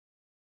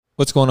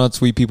What's going on,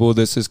 sweet people?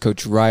 This is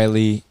Coach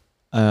Riley,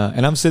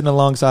 and I'm sitting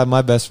alongside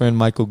my best friend,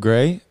 Michael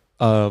Gray.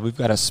 We've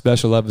got a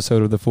special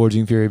episode of the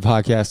Forging Fury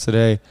podcast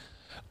today.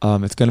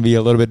 It's going to be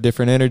a little bit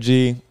different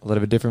energy, a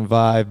little bit different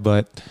vibe,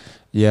 but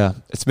yeah,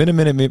 it's been a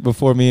minute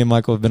before me and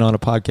Michael have been on a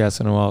podcast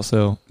in a while.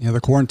 So yeah,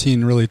 the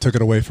quarantine really took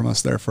it away from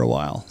us there for a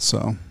while.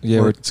 So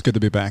yeah, it's good to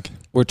be back.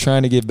 We're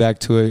trying to get back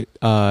to it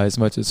as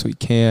much as we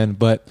can,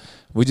 but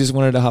we just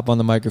wanted to hop on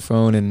the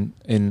microphone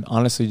and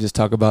honestly just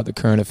talk about the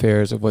current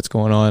affairs of what's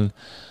going on.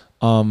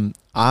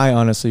 I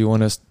honestly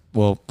want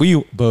to,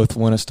 we both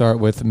want to start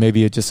with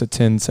maybe just a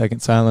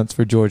 10-second silence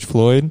for George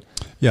Floyd.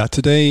 Yeah,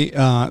 today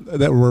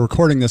that we're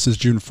recording this is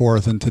June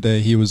 4th, and today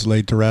he was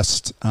laid to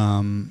rest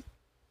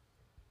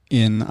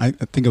I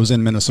think it was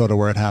in Minnesota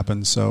where it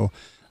happened. So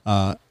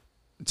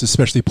it's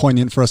especially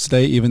poignant for us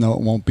today, even though it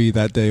won't be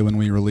that day when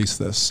we release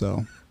this.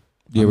 So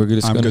yeah,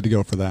 I'm good to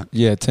go for that.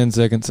 Yeah, 10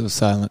 seconds of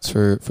silence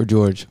for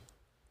George.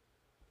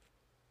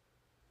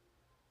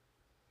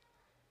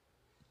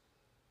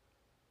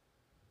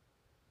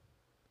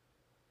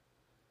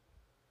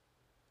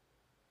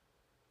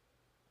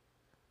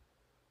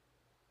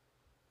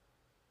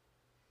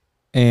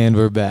 And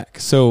we're back.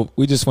 So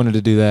we just wanted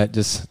to do that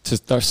just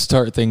to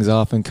start things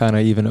off and kind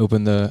of even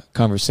open the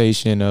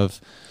conversation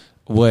of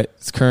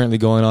what's currently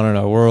going on in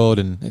our world.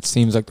 And it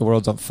seems like the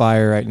world's on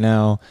fire right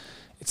now.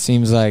 It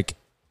seems like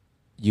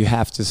you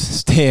have to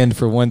stand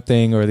for one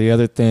thing or the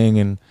other thing.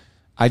 And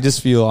I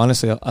just feel,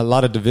 honestly, a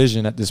lot of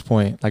division at this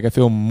point. Like I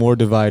feel more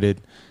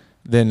divided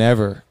than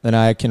ever than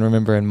I can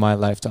remember in my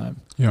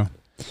lifetime. Yeah.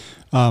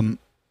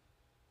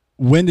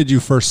 When did you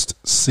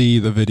first see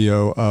the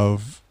video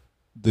of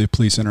the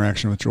police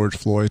interaction with George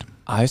Floyd?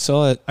 I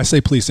saw it. I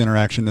say police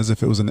interaction as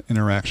if it was an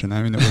interaction.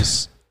 I mean, it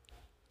was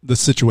the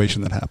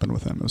situation that happened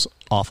with him. It was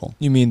awful.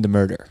 You mean the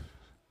murder?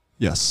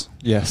 Yes.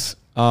 Yes.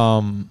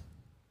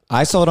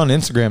 I saw it on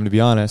Instagram, to be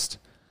honest.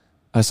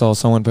 I saw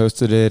someone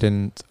posted it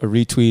and a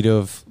retweet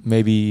of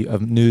maybe a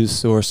news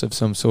source of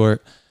some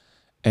sort.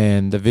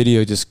 And the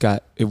video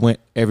it went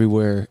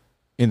everywhere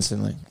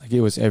instantly. Like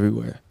it was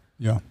everywhere.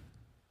 Yeah.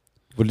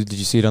 Did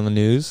you see it on the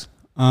news?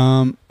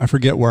 I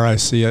forget where I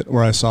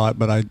saw it,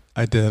 but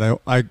I did.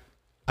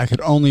 I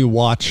could only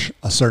watch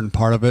a certain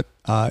part of it.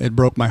 It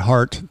broke my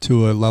heart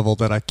to a level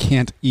that I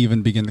can't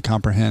even begin to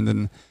comprehend,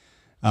 and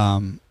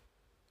it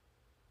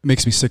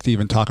makes me sick to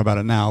even talk about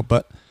it now.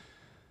 But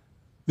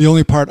the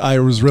only part I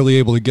was really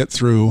able to get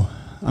through,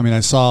 I mean,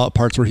 I saw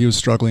parts where he was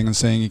struggling and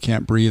saying he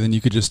can't breathe, and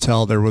you could just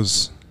tell there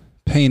was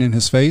pain in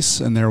his face,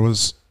 and he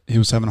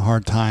was having a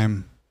hard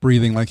time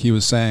breathing, like he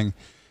was saying,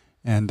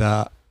 and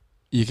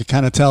you could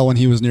kind of tell when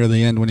he was near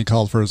the end when he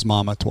called for his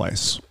mama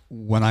twice.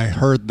 When I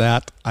heard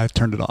that, I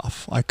turned it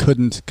off. I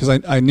couldn't, because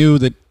I knew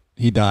that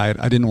he died.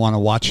 I didn't want to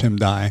watch him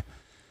die.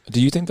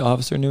 Do you think the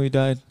officer knew he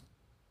died?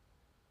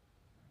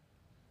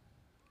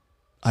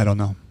 I don't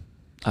know.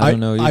 I don't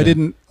know either. I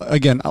didn't,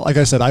 again, like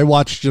I said, I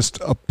watched just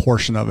a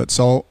portion of it.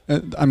 So,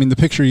 I mean, the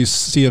picture you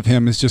see of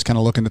him is just kind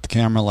of looking at the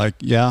camera like,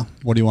 yeah,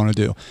 what do you want to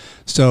do?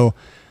 So,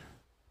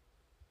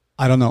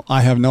 I don't know.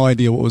 I have no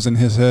idea what was in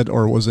his head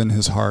or what was in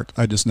his heart.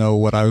 I just know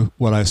what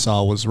I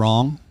saw was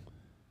wrong,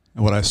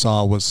 and what I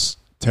saw was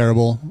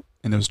terrible,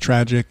 and it was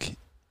tragic.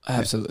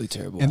 Absolutely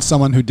terrible. And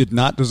someone who did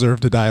not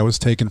deserve to die was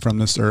taken from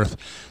this earth.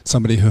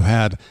 Somebody who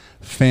had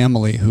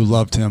family who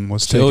loved him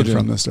was taken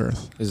from this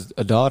earth.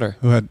 A daughter.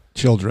 Who had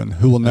children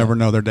who will never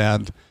know their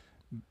dad.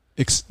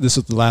 This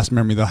is the last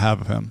memory they'll have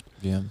of him.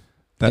 Yeah.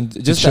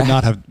 It should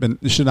not have done.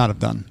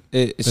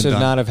 It should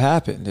not have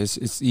happened.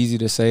 It's easy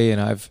to say, and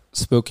I've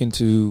spoken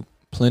to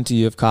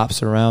plenty of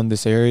cops around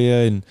this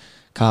area and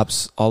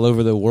cops all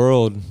over the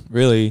world,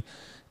 really,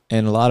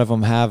 and a lot of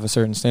them have a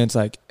certain stance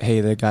like, hey,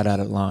 they got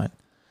out of line.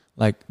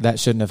 Like, that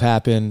shouldn't have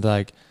happened.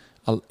 Like,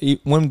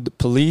 when the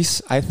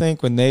police, I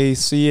think, when they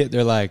see it,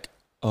 they're like,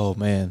 oh,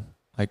 man,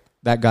 like,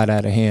 that got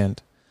out of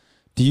hand.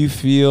 Do you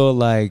feel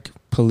like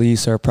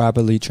police are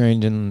properly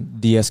trained in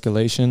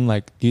de-escalation?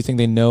 Like, do you think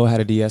they know how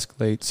to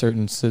de-escalate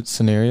certain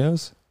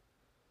scenarios?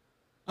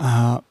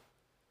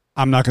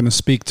 I'm not going to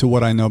speak to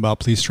what I know about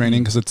police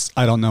training because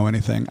I don't know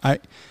anything. I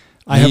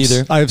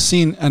have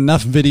seen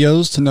enough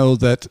videos to know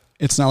that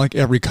it's not like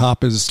every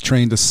cop is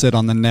trained to sit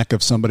on the neck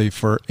of somebody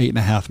for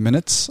 8.5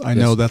 minutes. I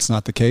know that's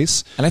not the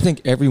case. And I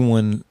think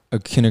everyone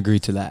can agree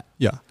to that.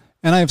 Yeah.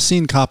 And I have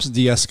seen cops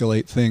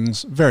de-escalate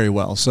things very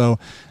well. So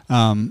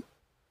I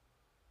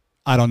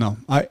don't know.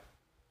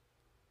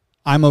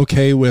 I'm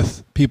okay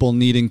with people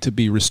needing to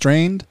be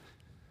restrained.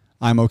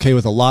 I'm okay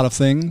with a lot of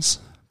things.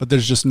 But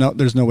there's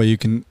no way you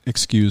can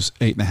excuse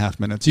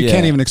 8.5 minutes. You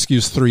can't even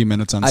excuse 3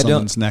 minutes on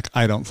someone's neck,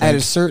 I don't think. At a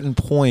certain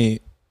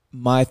point,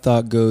 my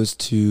thought goes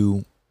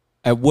to,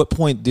 at what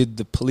point did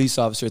the police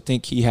officer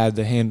think he had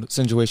the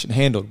situation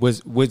handled?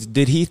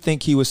 Did he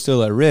think he was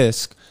still at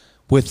risk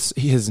with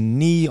his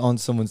knee on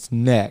someone's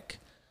neck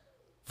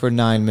for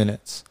 9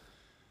 minutes?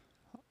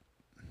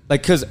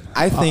 Like, because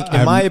I think,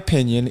 in my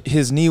opinion,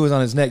 his knee was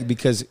on his neck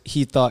because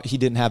he thought he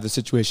didn't have the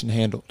situation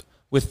handled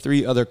with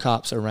 3 other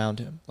cops around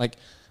him. Like,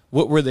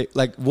 what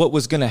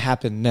was going to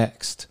happen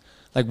next?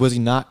 Like, was he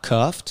not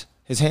cuffed?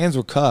 His hands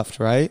were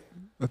cuffed, right?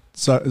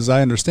 So as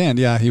I understand,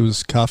 yeah, he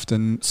was cuffed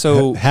and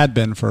had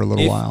been for a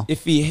little while.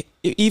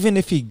 Even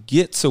if he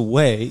gets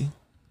away,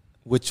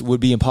 which would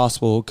be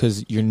impossible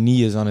because your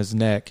knee is on his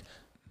neck,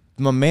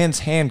 my man's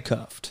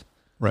handcuffed.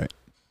 Right.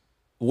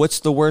 What's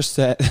the worst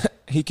that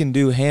he can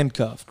do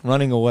handcuffed,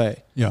 running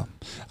away? Yeah.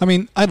 I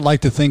mean, I'd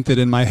like to think that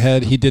in my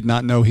head he did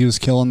not know he was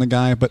killing the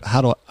guy, but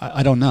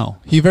I don't know.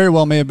 He very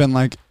well may have been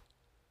like,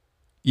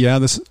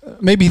 yeah,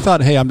 maybe he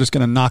thought, hey, I'm just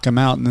going to knock him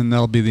out and then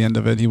that'll be the end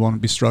of it. He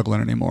won't be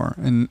struggling anymore.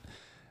 And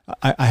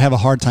I have a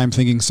hard time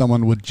thinking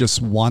someone would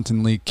just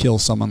wantonly kill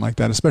someone like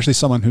that, especially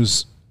someone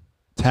who's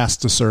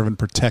tasked to serve and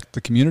protect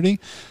the community.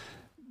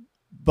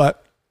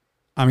 But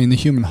I mean, the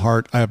human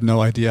heart, I have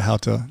no idea how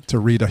to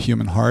read a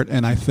human heart.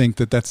 And I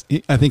think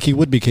I think he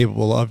would be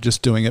capable of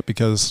just doing it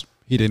because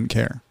he didn't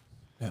care.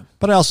 Yeah.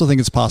 But I also think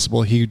it's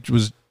possible he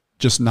was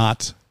just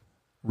not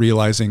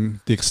realizing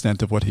the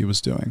extent of what he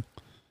was doing.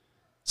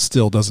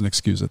 Still doesn't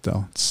excuse it,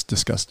 though. It's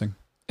disgusting.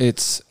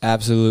 It's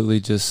absolutely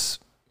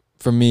just,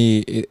 for me,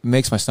 it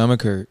makes my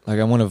stomach hurt. Like,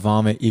 I want to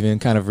vomit even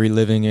kind of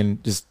reliving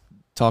and just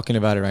talking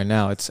about it right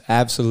now. It's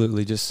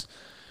absolutely just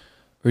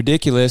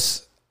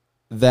ridiculous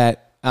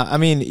that, I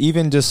mean,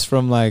 even just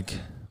from like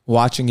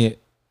watching it,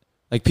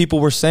 like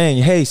people were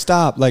saying, hey,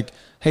 stop. Like,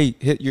 hey,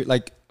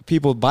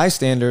 people,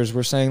 bystanders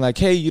were saying like,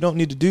 hey, you don't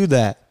need to do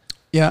that.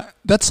 Yeah,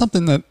 that's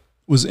something that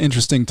was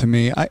interesting to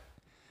me.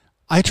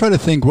 I try to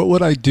think, what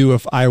would I do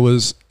if I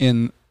was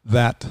in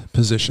that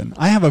position?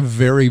 I have a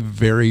very,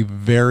 very,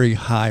 very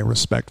high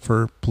respect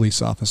for police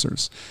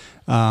officers.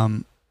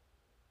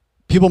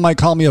 People might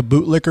call me a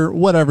bootlicker,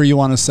 whatever you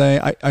want to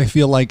say. I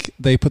feel like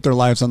they put their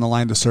lives on the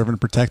line to serve and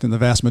protect, and the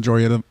vast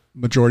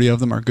majority of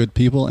them are good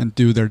people and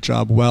do their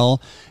job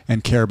well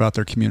and care about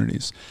their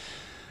communities.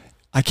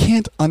 I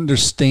can't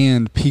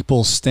understand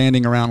people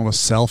standing around with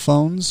cell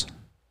phones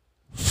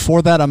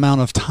for that amount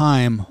of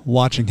time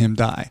watching him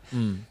die.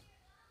 Mm.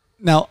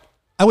 Now,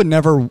 I would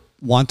never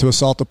want to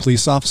assault a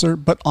police officer,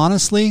 but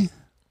honestly,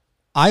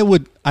 I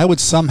would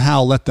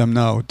somehow let them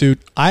know, dude,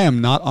 I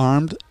am not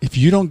armed. If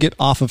you don't get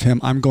off of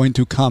him, I'm going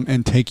to come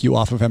and take you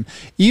off of him.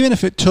 Even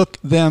if he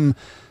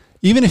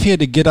had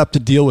to get up to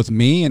deal with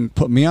me and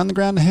put me on the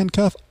ground to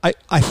handcuff,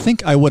 I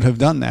think I would have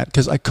done that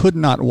because I could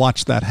not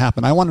watch that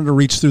happen. I wanted to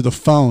reach through the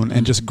phone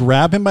and just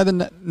grab him by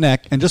the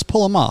neck and just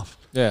pull him off.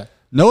 Yeah.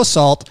 No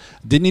assault.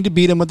 Didn't need to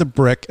beat him with a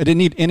brick. I didn't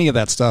need any of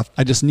that stuff.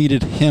 I just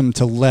needed him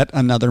to let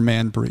another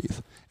man breathe.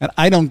 And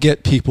I don't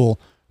get people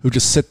who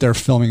just sit there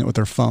filming it with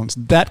their phones.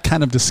 That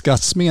kind of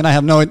disgusts me, and I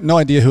have no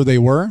idea who they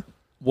were.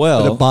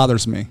 Well, but it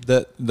bothers me.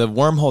 The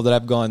wormhole that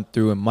I've gone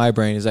through in my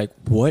brain is like,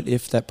 what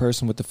if that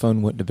person with the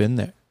phone wouldn't have been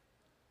there?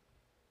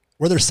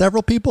 Were there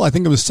several people? I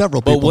think it was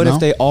several people. But what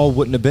if they all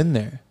wouldn't have been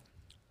there?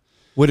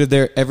 Would have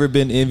there ever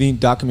been any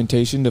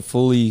documentation to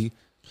fully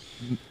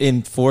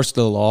enforce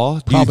the law?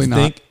 Probably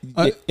not.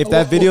 If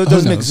that video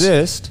doesn't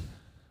exist,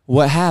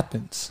 what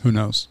happens? Who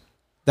knows?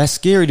 That's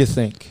scary to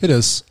think. It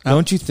is.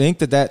 Don't you think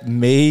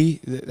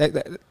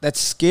that's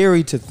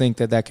scary to think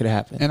that could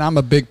happen? And I'm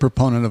a big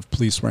proponent of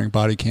police wearing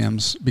body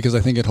cams because I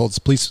think it holds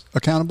police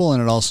accountable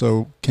and it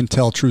also can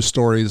tell true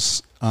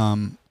stories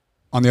on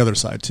the other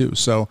side too.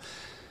 So,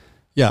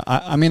 yeah,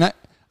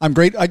 I'm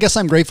great. I guess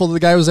I'm grateful that the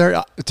guy was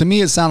there. To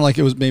me, it sounded like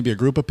it was maybe a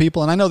group of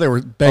people, and I know they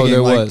were begging.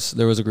 There was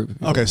a group of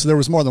people. Okay, so there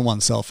was more than one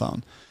cell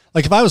phone.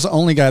 Like if I was the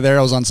only guy there,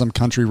 I was on some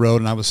country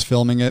road and I was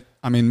filming it.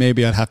 I mean,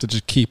 maybe I'd have to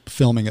just keep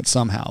filming it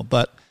somehow.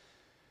 But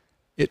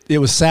it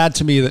was sad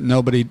to me that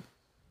nobody.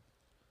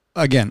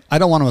 Again, I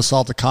don't want to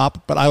assault a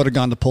cop, but I would have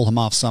gone to pull him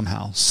off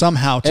somehow.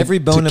 Every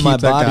bone in my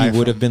body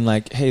would have been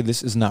like, "Hey,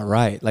 this is not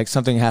right. Like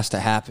something has to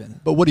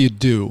happen." But what do you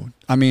do?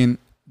 I mean,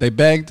 they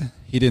begged.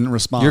 He didn't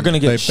respond. You're going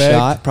to get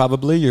shot,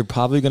 probably. You're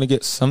probably going to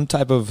get some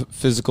type of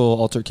physical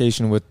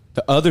altercation with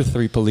the other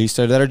 3 police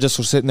there that are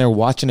just sitting there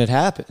watching it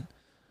happen.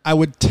 I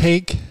would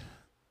take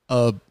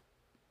a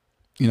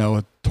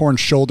torn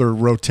shoulder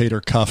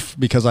rotator cuff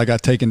because I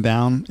got taken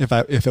down if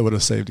it would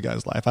have saved a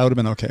guy's life. I would have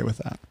been okay with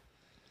that.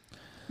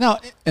 Now,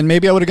 and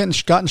maybe I would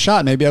have gotten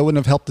shot. Maybe I wouldn't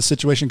have helped the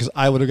situation because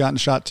I would have gotten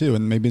shot too,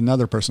 and maybe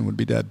another person would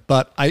be dead.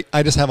 But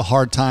I just have a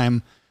hard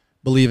time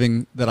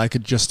believing that I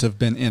could just have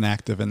been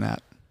inactive in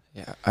that.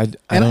 Yeah,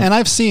 and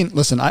I've seen.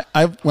 Listen,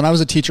 when I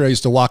was a teacher, I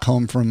used to walk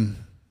home from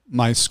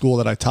my school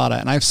that I taught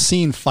at, and I've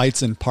seen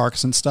fights in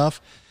parks and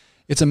stuff.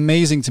 It's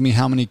amazing to me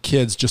how many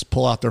kids just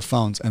pull out their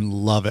phones and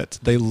love it.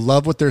 They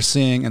love what they're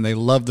seeing, and they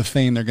love the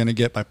fame they're going to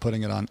get by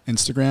putting it on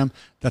Instagram.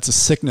 That's a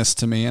sickness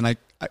to me, and I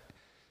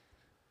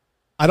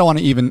don't want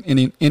to even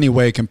in any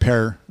way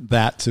compare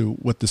that to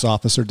what this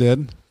officer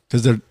did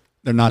because they're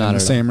not in the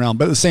same realm.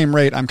 But at the same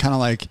rate, I'm kind of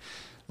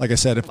like I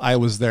said, if I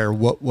was there,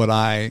 what would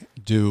I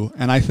do?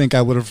 And I think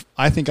I would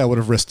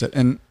have risked it.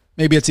 And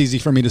maybe it's easy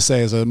for me to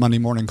say as a Monday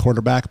morning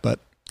quarterback, but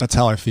that's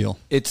how I feel.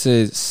 It's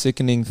a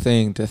sickening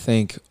thing to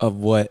think of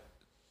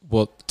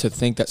to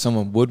think that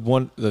someone would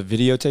want to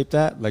videotape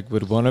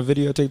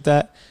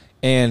that,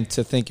 and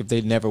to think if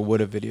they never would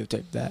have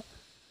videotaped that.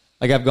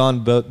 Like I've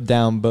gone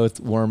down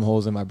both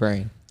wormholes in my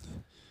brain.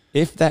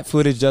 If that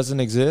footage doesn't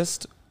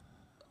exist,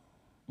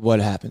 what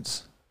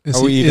happens?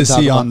 Is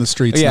he on the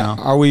streets now?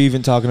 Are we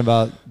even talking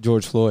about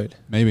George Floyd?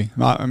 Maybe.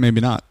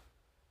 Maybe not.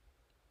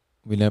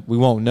 We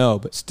won't know,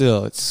 but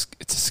still, it's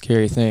a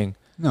scary thing.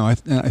 No, I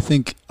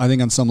think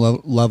on some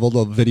level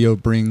the video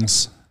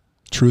brings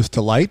truth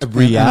to light. A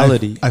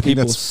reality. I think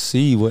people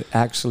see what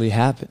actually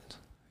happened.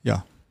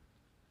 Yeah.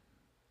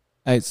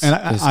 I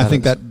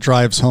think that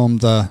drives home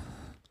the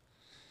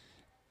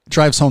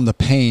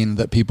pain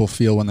that people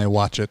feel when they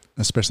watch it,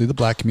 especially the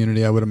black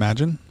community, I would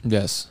imagine.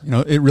 Yes.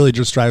 It really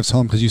just drives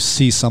home because you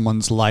see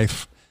someone's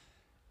life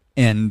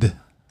end.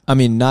 I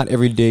mean, not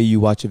every day you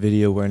watch a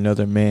video where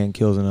another man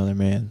kills another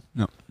man.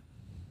 No.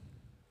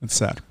 It's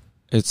sad.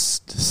 It's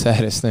the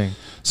saddest thing.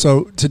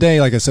 So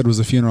today, like I said, was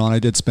a funeral, and I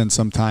did spend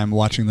some time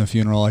watching the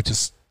funeral. I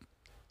just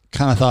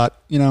kind of thought,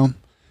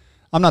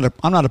 I'm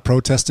not a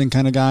protesting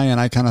kind of guy,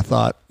 and I kind of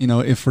thought,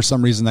 if for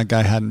some reason that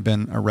guy hadn't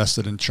been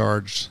arrested and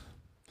charged,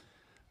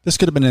 this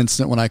could have been an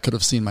incident when I could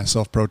have seen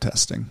myself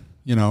protesting,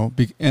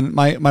 and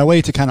my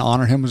way to kind of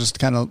honor him was just to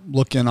kind of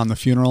look in on the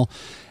funeral.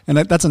 And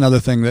that's another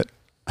thing that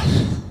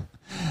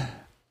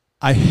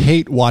I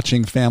hate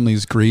watching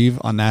families grieve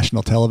on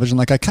national television.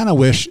 Like, I kind of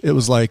wish it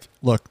was like,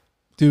 look,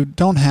 dude,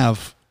 don't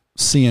have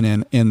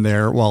CNN in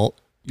there while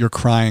you're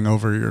crying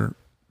over your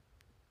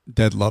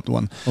dead loved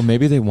one. Well,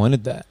 maybe they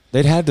wanted that.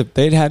 They'd had to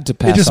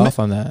pass off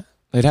on that.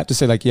 They'd have to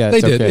say, like, yeah,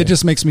 it's they did. Okay. It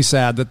just makes me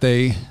sad that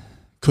they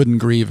couldn't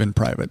grieve in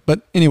private.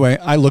 But anyway,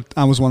 I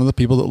was one of the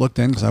people that looked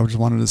in because I just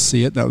wanted to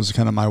see it. That was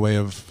kind of my way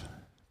of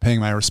paying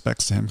my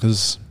respects to him,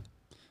 because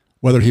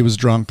whether he was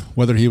drunk,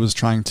 whether he was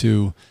trying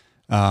to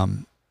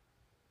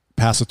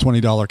pass a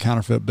 $20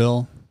 counterfeit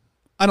bill,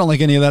 I don't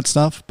like any of that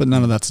stuff, but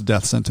none of that's a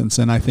death sentence.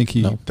 And I think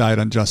he died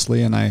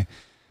unjustly. And I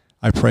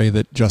pray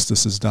that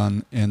justice is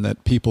done and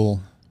that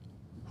people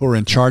who are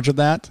in charge of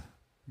that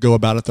go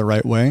about it the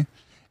right way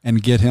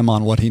and get him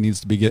on what he needs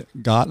to be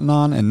gotten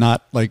on, and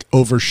not like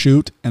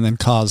overshoot and then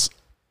cause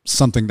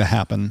something to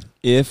happen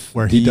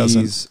where he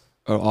doesn't.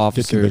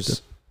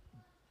 Officers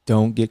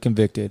don't get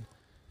convicted,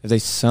 if they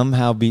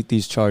somehow beat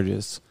these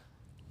charges,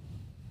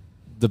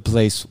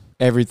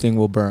 everything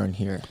will burn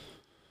here.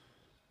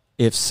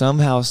 If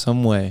somehow,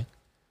 some way,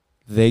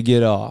 they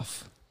get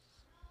off,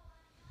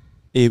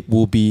 it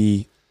will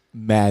be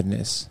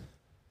madness.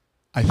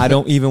 I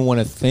don't even want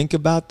to think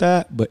about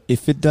that, but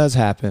if it does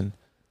happen,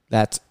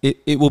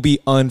 it will be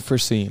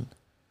unforeseen.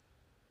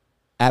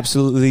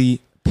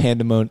 Absolutely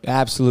pandemonium,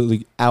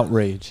 absolutely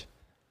outrage.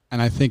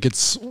 And I think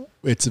it's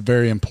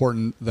very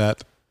important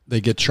that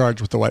they get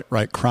charged with the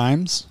right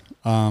crimes.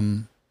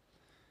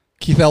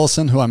 Keith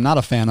Ellison, who I'm not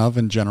a fan of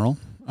in general,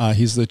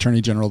 he's the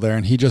attorney general there,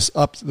 and he just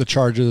upped the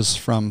charges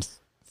from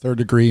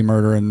third-degree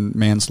murder and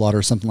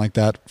manslaughter, something like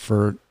that,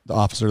 for the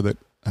officer that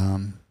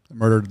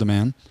murdered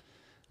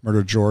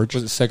George.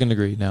 Was it second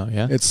degree now,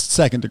 yeah? It's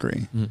second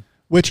degree,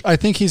 which I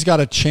think he's got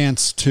a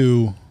chance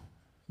to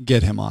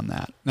get him on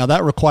that. Now,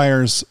 that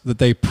requires that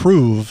they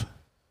prove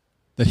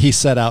that he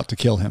set out to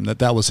kill him,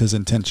 that was his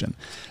intention.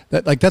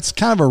 That's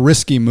kind of a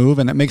risky move,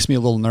 and it makes me a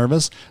little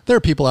nervous. There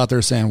are people out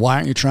there saying, why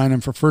aren't you trying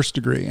him for first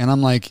degree? And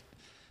I'm like,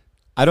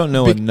 I don't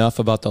know enough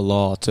about the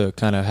law to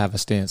kind of have a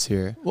stance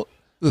here. Well,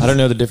 I don't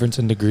know the difference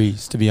in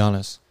degrees, to be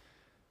honest.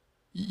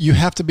 You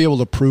have to be able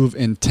to prove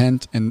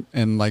intent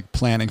and like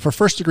planning. For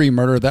first degree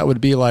murder, that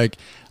would be like,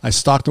 I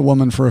stalked a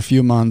woman for a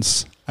few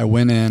months, I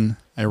went in,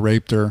 I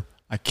raped her,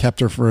 I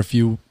kept her for a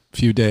few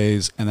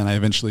days, and then I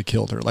eventually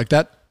killed her. Like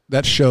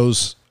that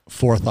shows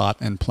forethought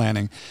and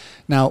planning.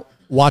 Now,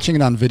 watching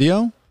it on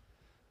video,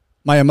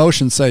 my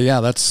emotions say,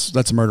 yeah,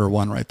 that's murder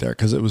one right there,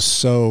 because it was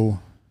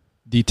so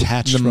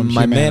detached from humanity.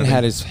 My man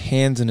had his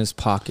hands in his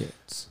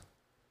pockets.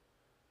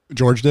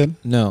 George did?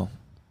 No.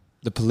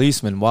 The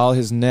policeman, while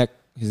his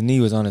knee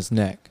was on his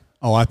neck.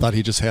 Oh, I thought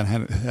he just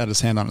had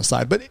his hand on his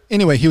side. But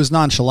anyway, he was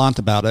nonchalant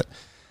about it.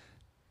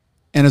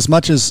 And as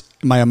much as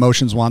my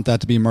emotions want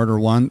that to be murder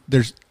one,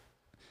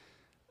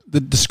 the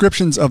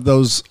descriptions of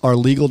those are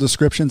legal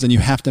descriptions, and you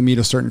have to meet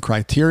a certain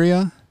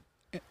criteria.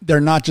 They're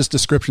not just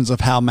descriptions of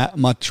how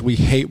much we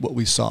hate what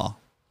we saw.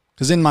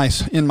 Because in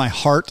my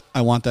heart,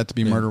 I want that to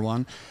be murder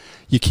one.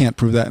 You can't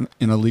prove that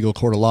in a legal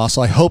court of law.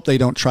 So I hope they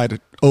don't try to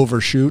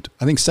overshoot.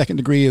 I think second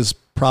degree is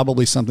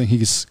probably something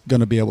he's going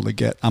to be able to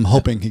get. I'm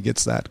hoping he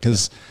gets that,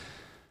 because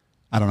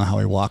I don't know how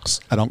he walks.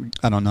 I don't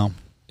know.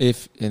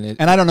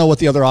 And I don't know what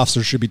the other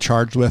officers should be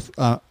charged with.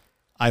 I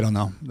don't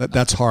know.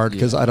 That's hard,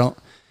 because I don't.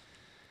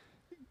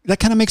 That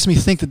kind of makes me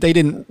think that they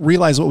didn't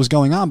realize what was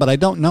going on, but I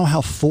don't know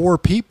how 4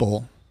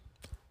 people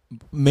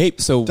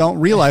don't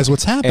realize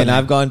what's happening. And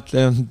I've gone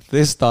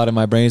this thought in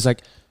my brain is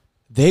like,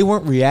 they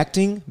weren't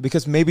reacting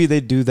because maybe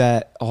they do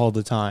that all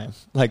the time.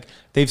 Like,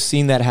 they've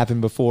seen that happen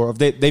before. Or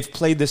they've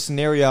played this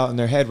scenario out in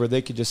their head where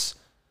they could just,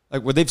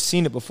 like, where they've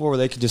seen it before, where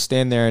they could just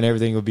stand there and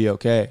everything would be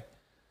okay.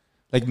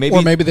 Like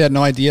maybe they had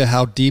no idea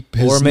how deep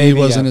his knee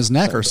was in his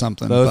neck or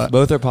something.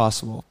 Both are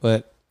possible,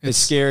 but it's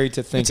scary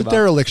to think about. It's a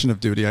dereliction of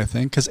duty, I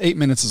think, because 8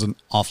 minutes is an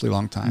awfully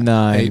long time.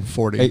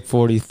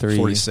 8:43,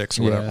 46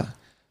 or whatever.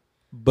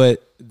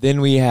 But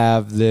then we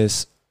have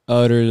this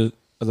utter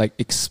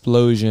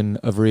explosion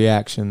of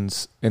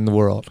reactions in the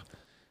world.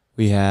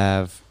 We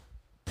have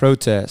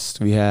protests.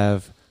 We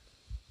have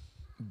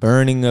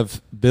burning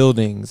of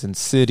buildings and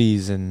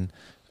cities and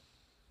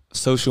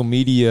social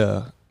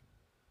media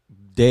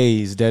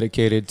days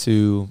dedicated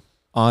to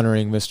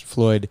honoring Mr.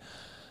 Floyd.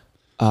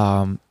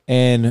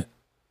 And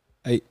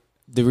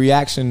the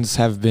reactions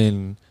have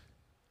been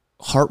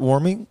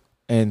heartwarming,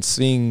 and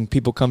seeing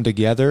people come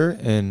together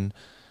and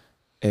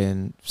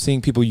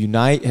seeing people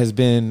unite has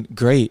been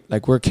great.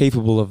 Like, we're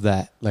capable of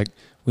that. Like,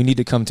 we need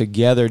to come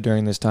together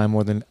during this time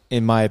more than,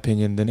 in my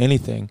opinion, than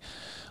anything.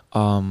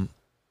 And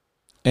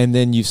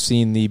then you've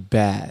seen the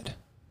bad.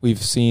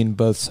 We've seen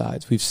both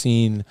sides. We've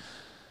seen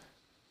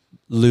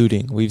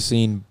looting. We've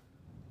seen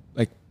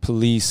like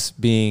police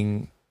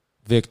being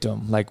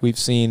victim. Like, we've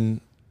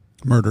seen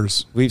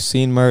murders. We've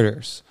seen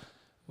murders.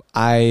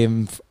 I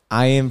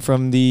am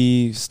from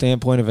the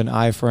standpoint of an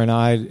eye for an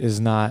eye is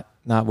not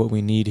what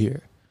we need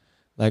here.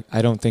 Like,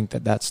 I don't think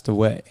that that's the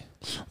way.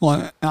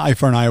 Well, an eye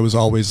for an eye was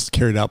always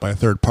carried out by a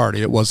third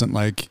party. It wasn't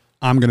like,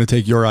 I'm going to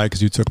take your eye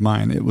because you took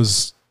mine. That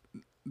was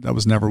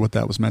never what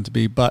that was meant to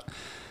be. But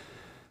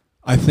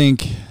I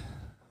think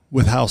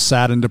with how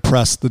sad and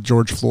depressed the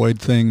George Floyd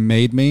thing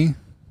made me,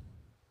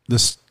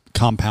 this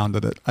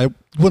compounded it. I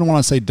wouldn't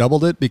want to say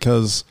doubled it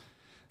because,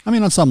 I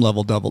mean, on some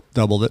level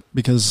doubled it,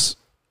 because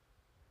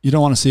you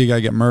don't want to see a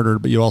guy get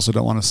murdered, but you also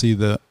don't want to see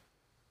the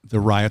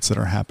riots that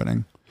are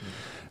happening.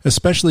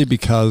 Especially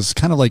because,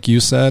 kind of like you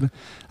said,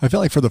 I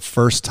feel like for the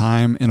first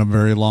time in a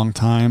very long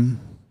time,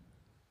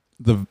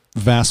 the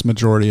vast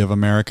majority of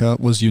America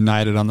was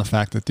united on the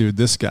fact that, dude,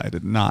 this guy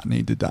did not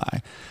need to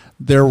die.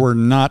 There were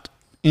not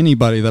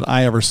anybody that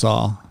I ever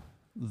saw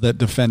that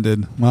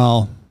defended,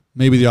 well,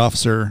 maybe the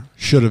officer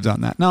should have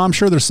done that. Now, I'm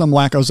sure there's some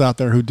wackos out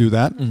there who do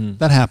that. Mm-hmm.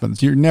 That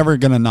happens. You're never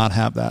going to not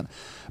have that.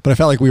 But I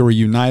felt like we were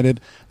united,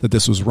 that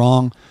this was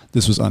wrong,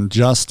 this was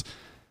unjust,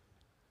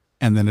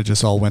 and then it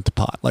just all went to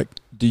pot. Like,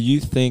 do you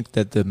think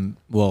that do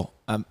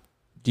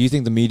you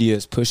think the media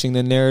is pushing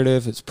the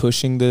narrative? It's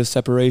pushing the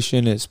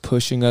separation. It's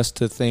pushing us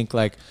to think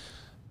like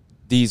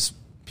these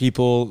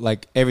people,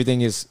 like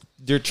everything is,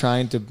 they're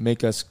trying to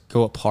make us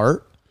go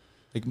apart.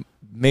 Like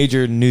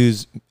major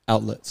news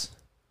outlets.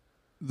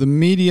 The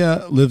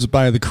media lives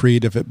by the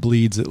creed, if it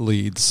bleeds, it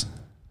leads.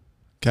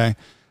 Okay.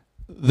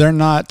 They're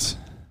not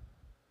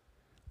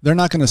going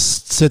to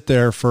sit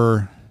there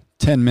for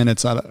 10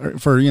 minutes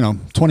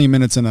 20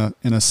 minutes in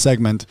a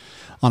segment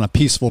on a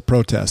peaceful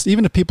protest.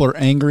 Even if people are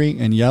angry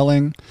and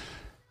yelling,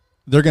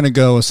 they're going to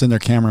go send their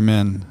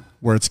cameramen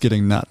where it's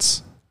getting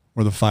nuts,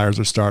 where the fires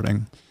are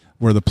starting,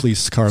 where the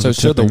police cars are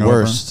tipping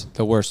over.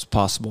 The worst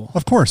possible.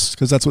 Of course,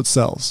 because that's what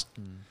sells.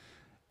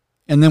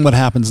 And then what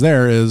happens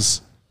there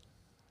is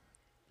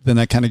then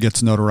that kind of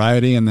gets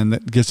notoriety, and then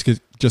it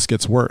just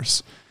gets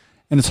worse.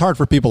 And it's hard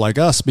for people like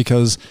us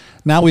because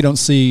now we don't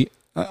see,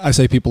 I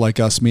say people like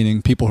us,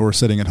 meaning people who are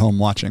sitting at home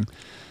watching.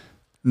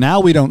 Now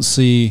we don't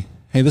see,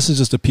 hey, this is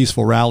just a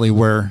peaceful rally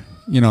where,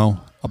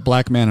 a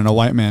black man and a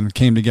white man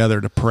came together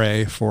to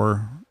pray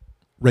for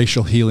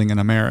racial healing in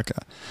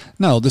America.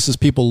 No, this is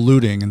people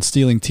looting and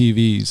stealing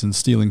TVs and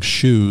stealing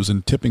shoes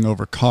and tipping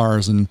over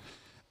cars and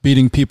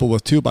beating people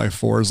with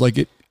 2x4s. Like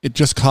it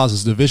just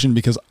causes division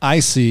because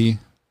I see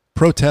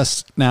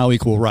protests now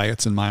equal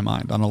riots in my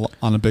mind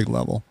on a big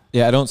level.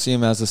 Yeah, I don't see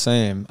them as the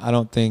same. I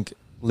don't think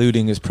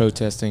looting is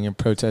protesting and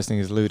protesting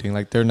is looting.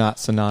 Like, they're not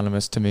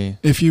synonymous to me.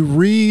 If you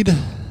read,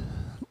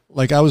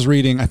 like I was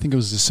reading, I think it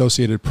was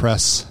Associated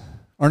Press,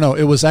 or no,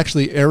 it was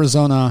actually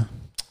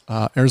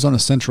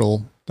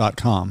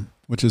ArizonaCentral.com,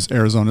 which is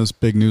Arizona's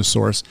big news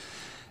source.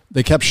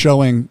 They kept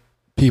showing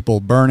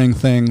people burning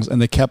things,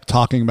 and they kept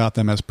talking about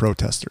them as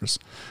protesters.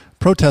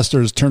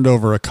 Protesters turned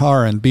over a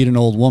car and beat an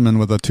old woman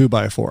with a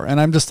 2x4. And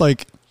I'm just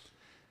like,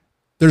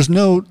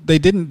 they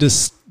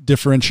didn't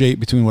differentiate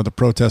between what the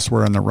protests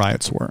were and the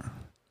riots were.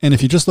 And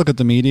if you just look at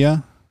the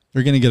media,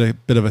 you're going to get a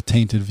bit of a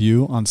tainted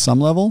view on some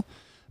level,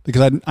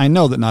 because I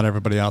know that not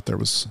everybody out there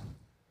was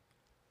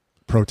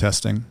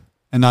protesting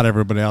and not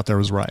everybody out there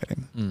was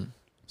rioting.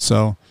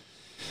 So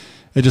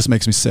it just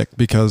makes me sick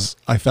because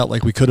I felt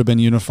like we could have been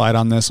unified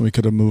on this and we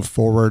could have moved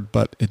forward,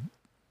 but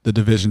the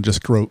division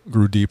just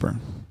grew deeper.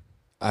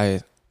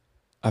 I've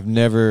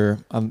never,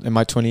 in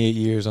my 28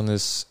 years on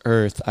this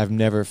earth, I've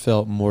never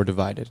felt more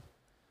divided.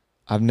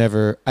 I've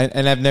never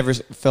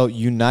felt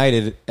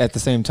united at the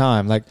same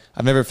time. Like,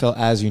 I've never felt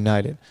as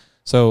united.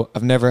 So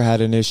I've never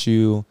had an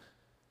issue,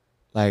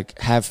 like,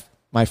 have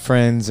my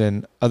friends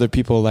and other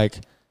people, like,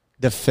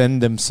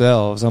 defend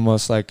themselves.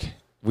 Almost like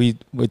we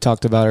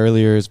talked about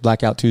earlier is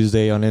Blackout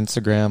Tuesday on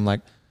Instagram. Like,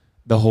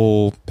 the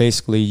whole,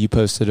 basically you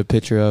posted a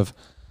picture of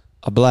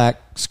a black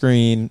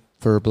screen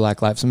for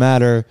Black Lives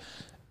Matter,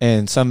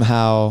 and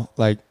somehow,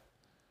 like,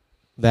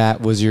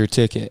 that was your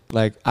ticket.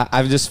 Like,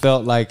 I've just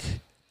felt like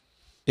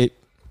it,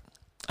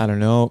 I don't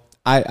know.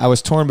 I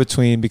was torn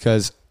between,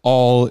 because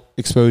all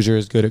exposure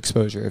is good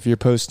exposure. If you're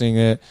posting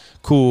it,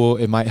 cool,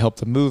 it might help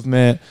the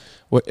movement,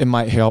 it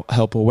might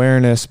help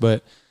awareness,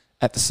 but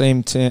at the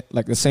same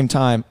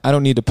time, I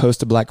don't need to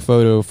post a black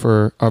photo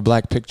or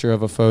black picture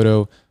of a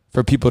photo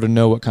for people to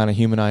know what kind of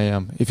human I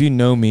am. If you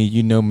know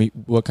me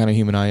what kind of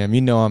human I am.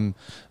 You know I'm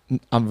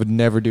I would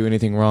never do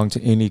anything wrong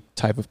to any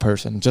type of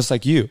person, just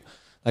like you.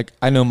 Like,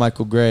 I know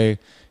Michael Gray,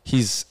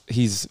 he's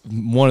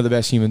one of the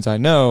best humans I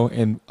know,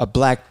 and a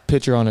black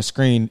picture on a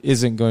screen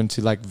isn't going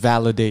to like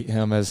validate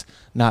him as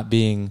not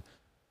being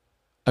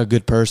a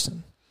good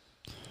person.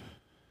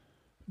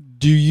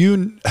 Do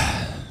you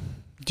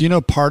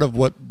know part of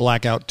what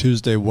Blackout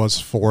Tuesday was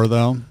for,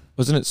 though?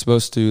 Wasn't it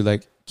supposed to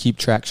like keep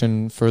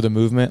traction for the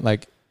movement?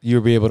 Like,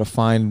 you'll be able to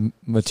find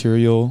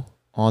material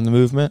on the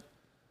movement?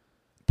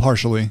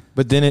 Partially.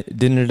 But then it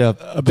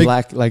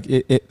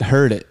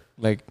hurt it.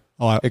 Like,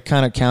 it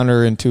kind of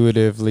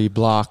counterintuitively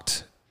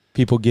blocked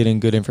people getting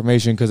good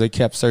information because they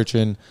kept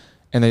searching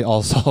and they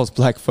all saw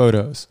black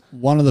photos.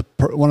 One of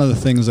the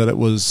things that it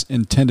was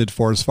intended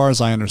for, as far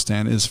as I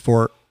understand, is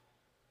for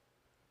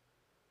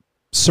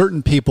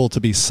certain people to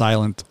be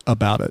silent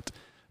about it,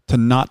 to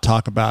not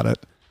talk about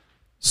it,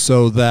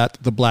 so that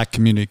the black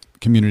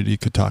community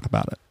could talk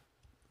about it,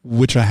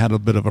 which I had a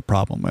bit of a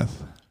problem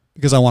with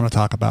because I want to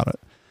talk about it.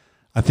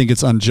 I think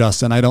it's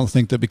unjust, and I don't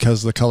think that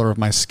because the color of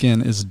my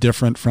skin is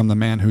different from the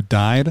man who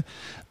died,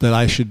 that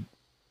I should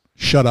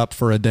shut up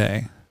for a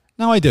day.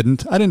 No, I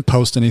didn't. I didn't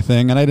post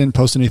anything, and I didn't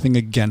post anything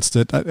against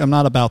it. I'm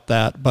not about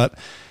that, but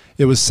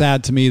it was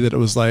sad to me that it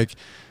was like,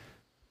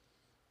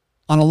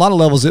 on a lot of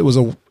levels, it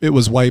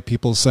was white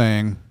people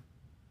saying,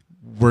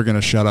 we're going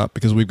to shut up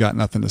because we've got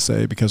nothing to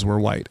say because we're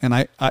white. And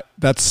I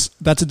that's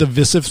a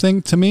divisive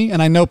thing to me,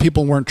 and I know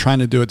people weren't trying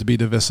to do it to be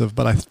divisive,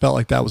 but I felt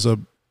like that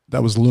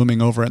was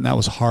looming over it, and that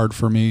was hard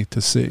for me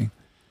to see.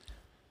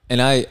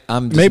 And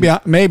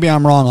maybe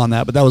I'm wrong on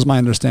that, but that was my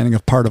understanding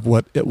of part of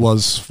what it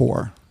was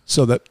for,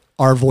 so that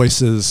our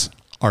voices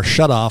are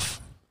shut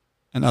off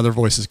and other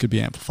voices could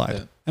be amplified.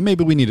 Yeah. And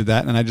maybe we needed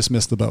that, and I just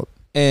missed the boat.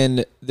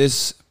 And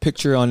this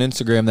picture on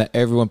Instagram that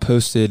everyone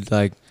posted,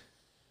 like,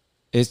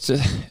 it's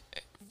just,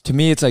 to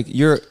me, it's like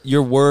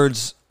your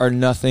words are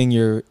nothing.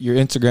 Your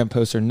Instagram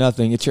posts are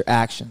nothing. It's your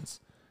actions.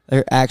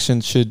 Their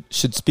actions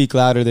should speak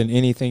louder than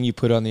anything you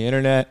put on the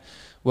internet.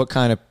 What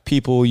kind of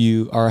people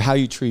you are, how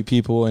you treat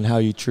people, and how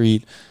you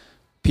treat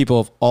people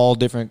of all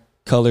different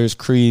colors,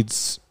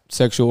 creeds,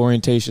 sexual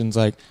orientations.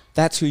 Like,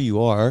 that's who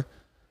you are.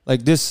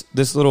 Like, this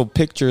little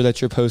picture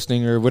that you're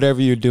posting or whatever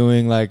you're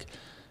doing, like,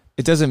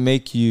 it doesn't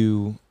make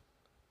you,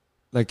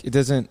 like, it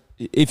doesn't,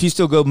 if you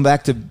still go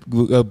back to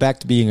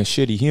being a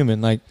shitty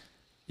human, like,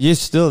 you're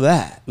still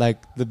that. Like,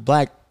 the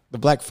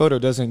black photo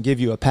doesn't give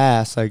you a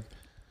pass. Like,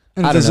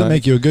 and it doesn't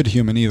make you a good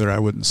human either, I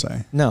wouldn't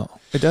say. No,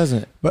 it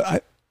doesn't.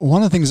 But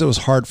one of the things that was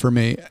hard for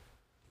me,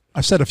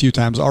 I've said a few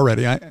times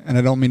already, and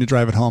I don't mean to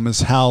drive it home,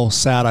 is how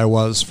sad I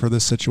was for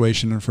this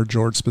situation and for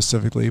George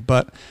specifically.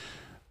 But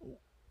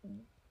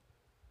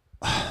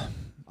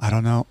I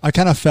don't know. I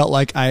kind of felt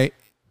like I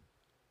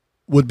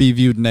would be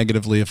viewed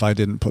negatively if I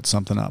didn't put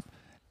something up.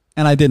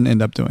 And I didn't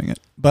end up doing it.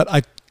 But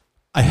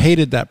I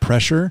hated that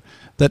pressure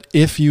that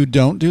if you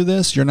don't do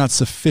this, you're not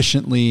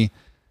sufficiently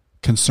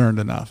concerned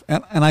enough.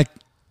 And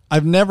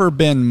I've never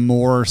been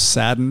more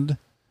saddened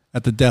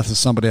at the death of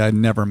somebody I'd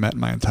never met in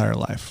my entire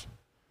life.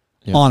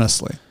 Yeah.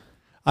 Honestly.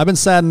 I've been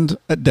saddened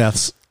at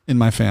deaths in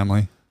my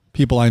family,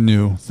 people I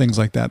knew, things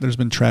like that. There's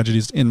been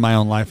tragedies in my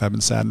own life I've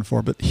been saddened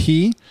for. But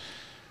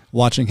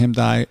watching him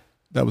die,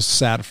 that was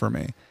sad for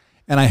me.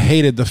 And I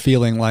hated the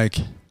feeling like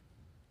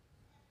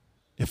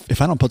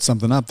if I don't put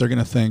something up, they're going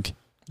to think,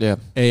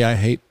 A, I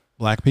hate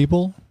black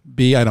people.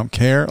 B, I don't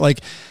care. Like,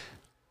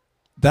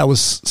 that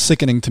was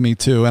sickening to me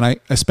too. And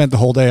I spent the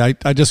whole day,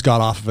 I just got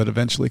off of it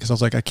eventually because I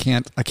was like, I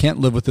can't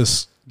live with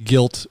this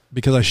guilt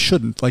because I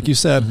shouldn't. Like you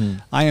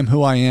said, I am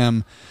who I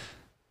am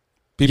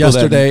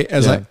today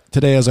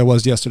as I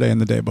was yesterday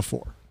and the day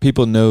before.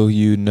 People know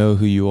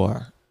who you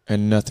are,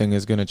 and nothing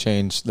is going to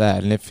change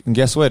that. And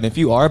guess what? And if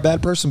you are a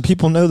bad person,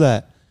 people know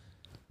that.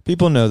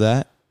 People know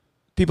that.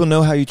 People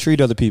know how you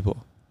treat other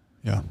people.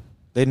 Yeah.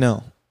 They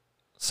know.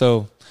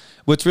 So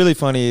what's really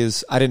funny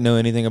is I didn't know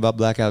anything about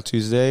Blackout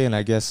Tuesday, and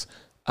I guess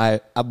I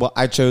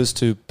chose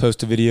to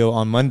post a video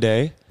on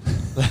Monday.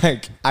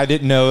 Like, I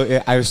didn't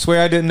know. I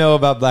swear I didn't know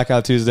about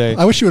Blackout Tuesday.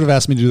 I wish you would have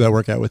asked me to do that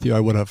workout with you. I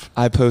would have.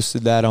 I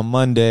posted that on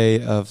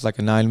Monday of like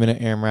a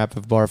 9-minute AMRAP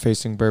of bar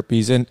facing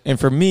burpees. And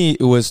for me,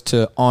 it was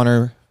to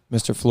honor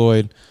Mr.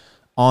 Floyd,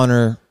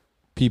 honor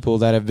people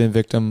that have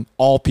been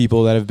all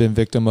people that have been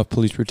victim of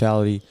police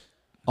brutality,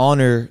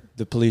 honor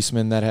the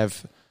policemen that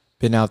have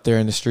been out there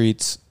in the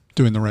streets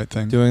doing the right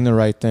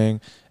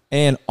thing,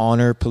 and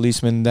honor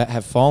policemen that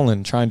have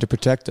fallen trying to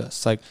protect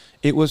us. Like,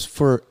 it was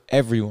for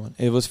everyone.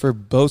 It was for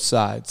both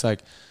sides.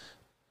 Like,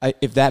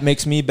 if that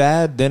makes me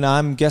bad,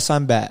 then guess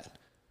I'm bad.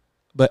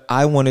 But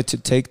I wanted to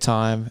take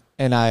time,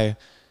 and I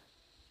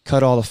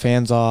cut all the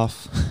fans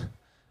off.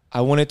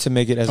 I wanted to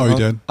make it as... Oh, you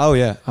did? Oh,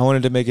 yeah. I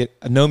wanted to make it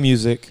no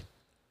music.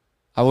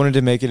 I wanted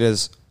to make it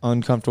as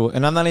uncomfortable.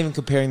 And I'm not even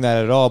comparing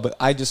that at all, but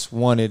I just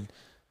wanted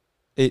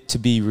it to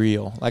be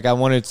real. Like, I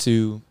wanted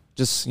to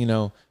just,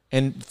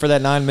 and for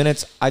that 9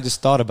 minutes, I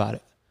just thought about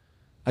it.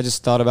 I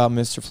just thought about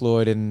Mr.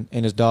 Floyd and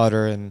his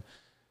daughter, and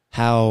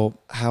how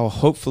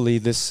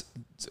hopefully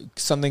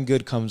something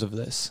good comes of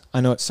this.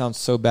 I know it sounds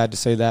so bad to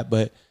say that,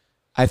 but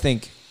I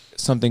think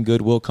something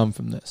good will come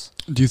from this.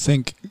 Do you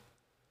think,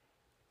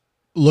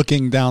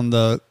 looking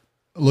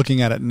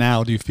at it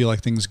now, do you feel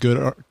like things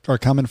good are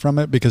coming from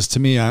it? Because to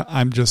me,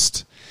 I'm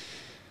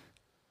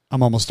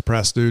almost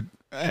depressed, dude.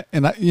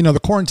 And the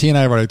quarantine,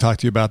 I've already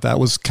talked to you about that,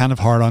 was kind of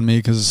hard on me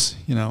because,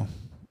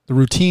 the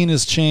routine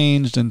has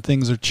changed and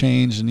things are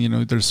changed,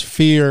 and, there's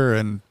fear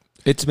and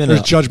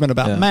there's judgment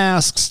about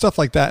masks, stuff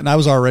like that. And I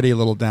was already a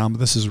little down, but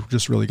this has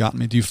just really gotten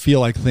me. Do you feel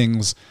like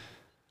things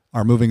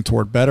are moving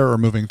toward better or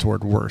moving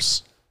toward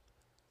worse?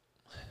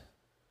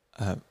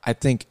 I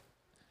think,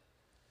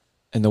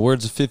 in the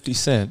words of 50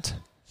 Cent,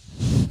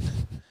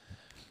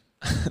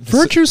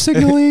 virtue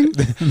signaling?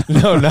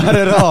 No, not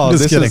at all.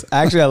 Just kidding.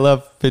 Actually, I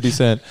love 50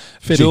 Cent.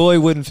 50. Joy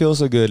wouldn't feel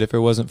so good if it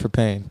wasn't for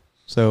pain.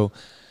 So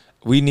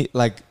we need,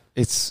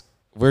 there's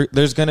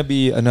going to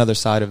be another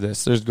side of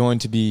this. There's going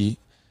to be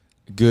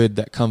good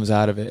that comes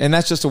out of it. And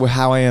that's just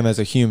how I am as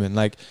a human.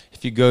 Like,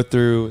 if you go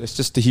through, it's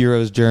just the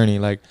hero's journey.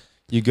 Like,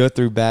 you go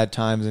through bad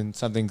times and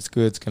something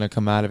good's going to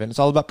come out of it. It's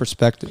all about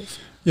perspective.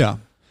 Yeah.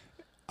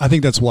 I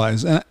think that's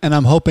wise. And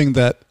I'm hoping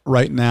that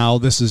right now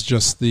this is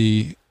just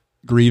the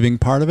grieving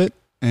part of it.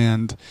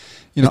 And,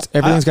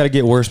 everything's got to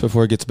get worse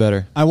before it gets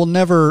better. I will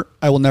never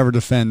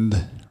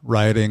defend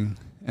rioting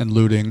and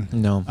looting.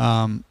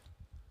 No.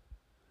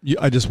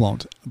 I just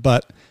won't.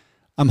 But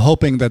I'm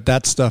hoping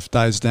that stuff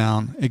dies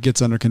down, it gets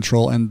under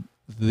control, and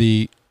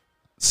the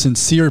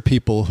sincere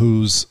people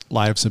whose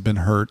lives have been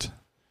hurt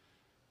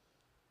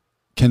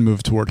can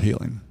move toward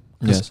healing.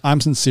 Yes.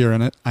 I'm sincere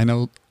in it. I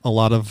know a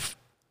lot of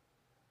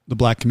the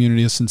black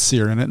community is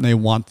sincere in it, and they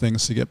want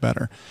things to get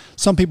better.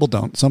 Some people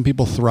don't. Some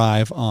people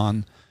thrive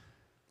on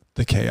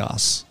the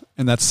chaos,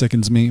 and that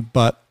sickens me,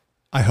 but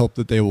I hope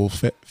that they will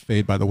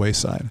fade by the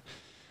wayside.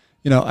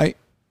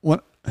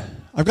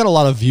 I've got a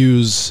lot of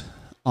views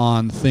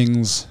on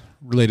things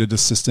related to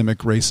systemic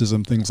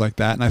racism, things like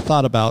that. And I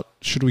thought about,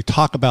 should we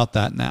talk about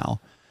that now?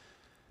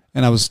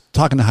 And I was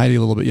talking to Heidi a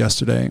little bit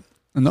yesterday,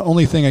 and the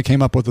only thing I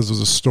came up with was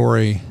a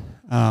story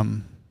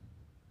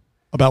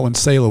about when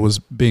Selah was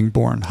being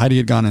born. Heidi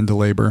had gone into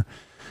labor,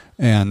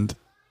 and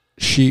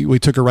we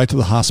took her right to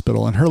the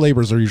hospital, and her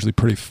labors are usually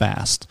pretty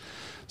fast.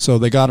 So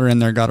they got her in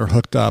there, got her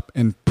hooked up,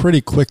 and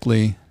pretty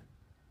quickly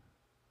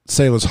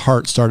Selah's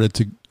heart started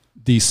to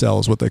decel,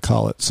 is what they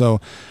call it. So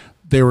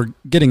they were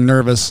getting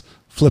nervous,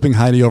 flipping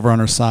Heidi over on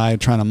her side,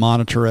 trying to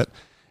monitor it.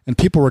 And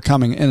people were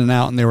coming in and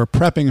out, and they were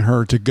prepping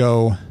her to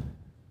go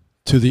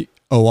to the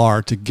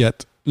OR to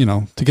get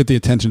the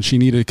attention she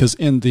needed, because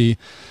in the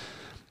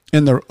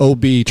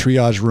OB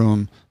triage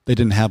room, they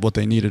didn't have what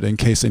they needed in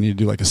case they needed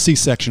to do like a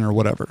C-section or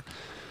whatever.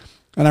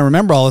 And I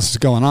remember all this is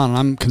going on, and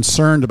I'm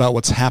concerned about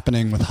what's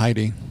happening with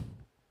Heidi.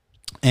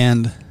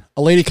 And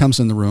a lady comes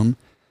in the room,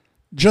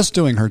 just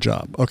doing her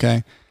job,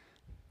 okay?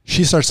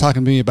 She starts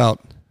talking to me about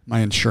my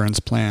insurance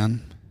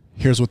plan.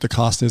 Here's what the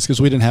cost is, because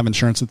we didn't have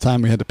insurance at the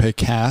time. We had to pay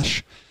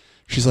cash.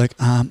 She's like,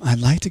 I'd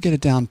like to get a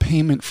down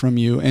payment from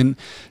you. And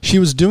she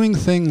was doing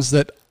things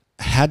that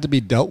had to be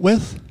dealt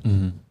with.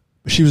 Mm-hmm.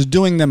 But she was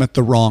doing them at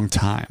the wrong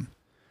time.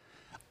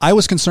 I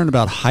was concerned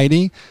about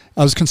Heidi.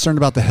 I was concerned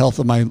about the health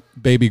of my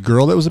baby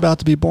girl that was about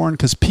to be born,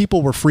 because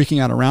people were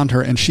freaking out around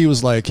her. And she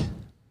was like,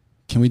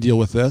 can we deal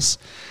with this?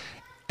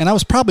 And I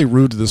was probably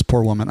rude to this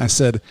poor woman. I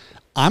said,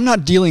 I'm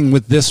not dealing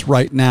with this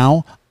right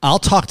now. I'll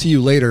talk to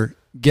you later.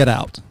 Get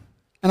out.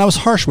 And I was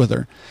harsh with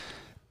her,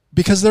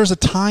 because there's a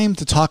time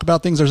to talk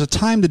about things. There's a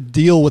time to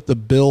deal with the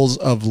bills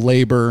of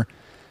labor.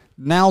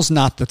 Now's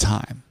not the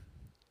time.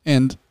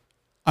 And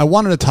I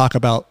wanted to talk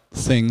about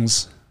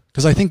things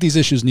because I think these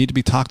issues need to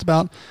be talked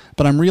about,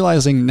 but I'm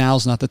realizing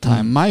now's not the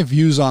time. My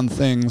views on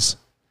things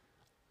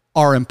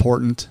are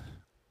important.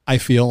 I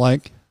feel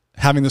like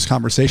having this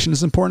conversation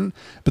is important,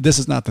 but this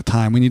is not the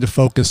time. We need to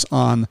focus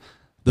on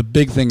the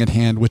big thing at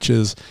hand, which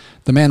is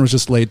the man was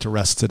just laid to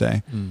rest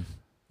today.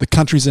 The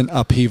country's in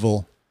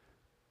upheaval,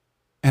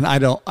 and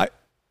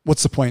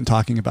what's the point in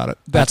talking about it?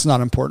 That's not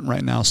important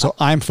right now. So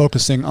I'm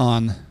focusing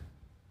on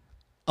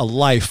a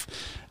life,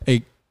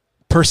 a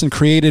person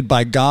created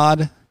by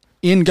God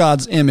in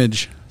God's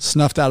image,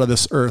 snuffed out of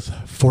this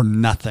earth for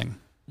nothing.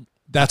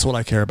 That's what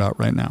I care about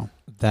right now.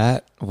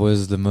 That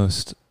was the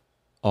most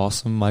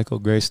awesome Michael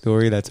Gray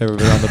story that's ever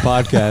been on the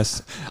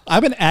podcast.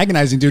 I've been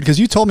agonizing, dude, because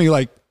you told me,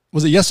 like,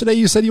 was it yesterday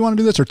you said you want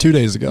to do this, or 2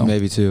 days ago?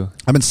 Maybe 2.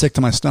 I've been sick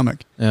to my stomach.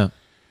 Yeah.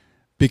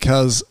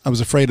 Because I was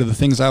afraid of the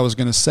things I was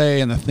going to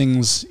say and the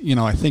things,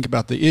 I think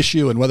about the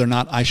issue and whether or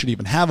not I should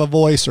even have a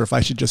voice or if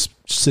I should just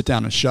sit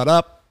down and shut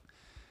up.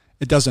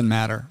 It doesn't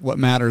matter. What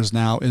matters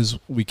now is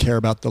we care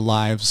about the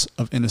lives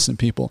of innocent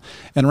people.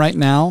 And right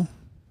now,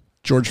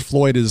 George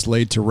Floyd is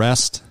laid to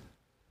rest.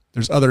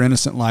 There's other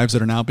innocent lives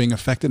that are now being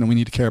affected, and we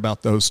need to care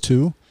about those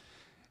too.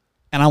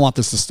 And I want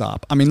this to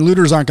stop. I mean,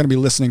 looters aren't going to be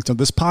listening to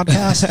this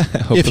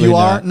podcast. If you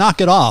are, knock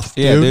it off,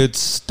 Yeah, dude,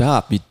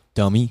 stop, you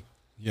dummy.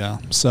 Yeah,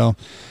 so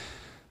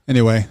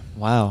anyway.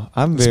 Wow.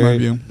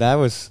 That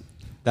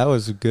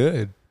was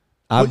good.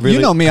 You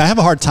know me, I have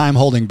a hard time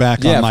holding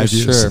back on my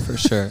views. For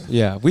sure.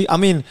 Yeah.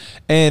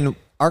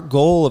 our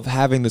goal of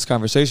having this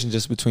conversation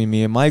just between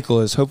me and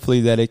Michael is hopefully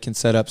that it can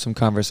set up some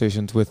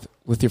conversations with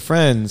your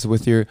friends,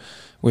 with your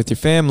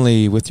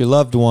family, with your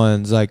loved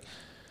ones. Like,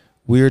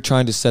 we're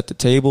trying to set the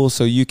table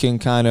so you can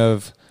kind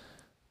of,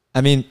 I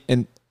mean,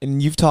 and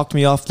you've talked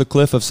me off the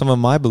cliff of some of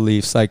my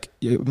beliefs. Like,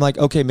 I'm like,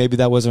 okay, maybe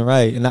that wasn't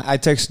right. And I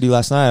texted you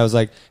last night. I was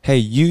like, hey,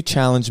 you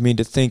challenged me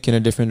to think in a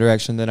different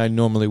direction than I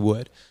normally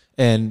would.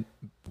 And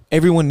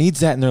everyone needs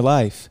that in their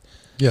life.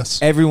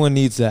 Yes. Everyone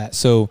needs that.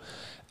 So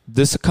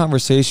this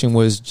conversation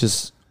was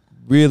just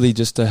really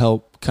just to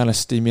help kind of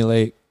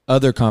stimulate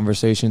other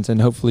conversations,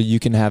 and hopefully you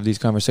can have these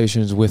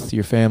conversations with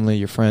your family,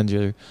 your friends,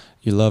 your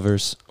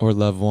lovers or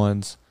loved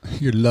ones.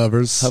 Your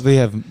lovers. Probably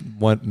have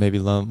one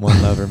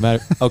lover.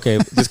 Okay,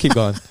 just keep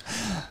going.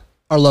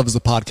 Our love is a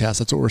podcast.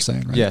 That's what we're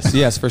saying, right?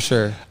 Yes, for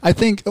sure. I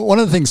think one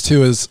of the things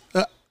too is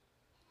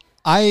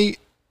I'm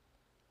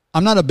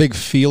not a big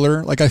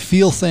feeler. Like, I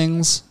feel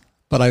things,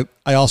 but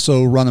I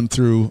also run them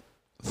through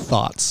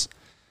thoughts,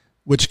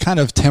 which kind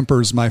of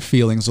tempers my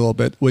feelings a little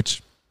bit,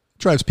 which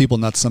drives people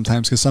nuts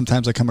sometimes, because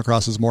sometimes I come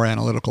across as more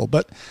analytical.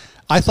 But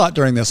I thought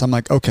during this, I'm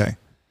like, okay,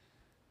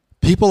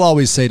 people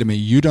always say to me,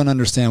 you don't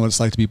understand what it's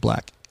like to be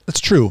black. That's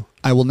true.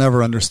 I will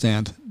never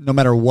understand, no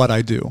matter what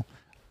I do.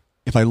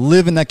 If I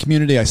live in that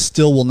community, I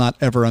still will not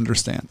ever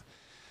understand.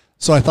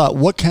 So I thought,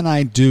 what can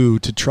I do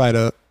to try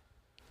to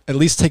at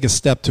least take a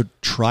step to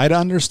try to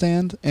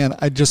understand? And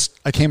I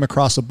came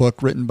across a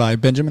book written by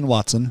Benjamin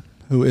Watson,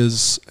 who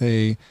is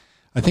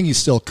I think he's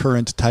still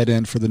current tight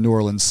end for the New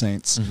Orleans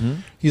Saints. Mm-hmm.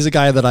 He's a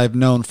guy that I've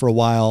known for a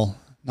while,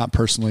 not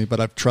personally,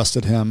 but I've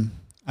trusted him.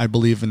 I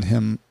believe in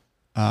him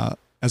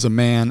as a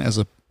man, as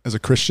a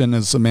Christian,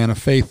 as a man of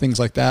faith, things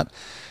like that.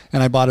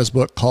 And I bought his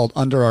book called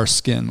Under Our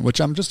Skin, which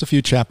I'm just a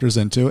few chapters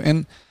into,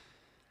 and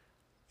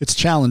it's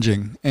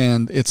challenging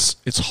and it's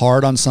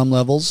hard on some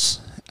levels.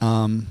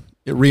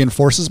 It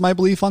reinforces my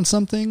belief on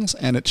some things,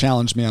 and it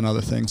challenged me on other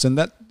things. And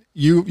that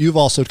you've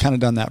also kind of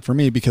done that for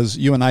me, because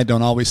you and I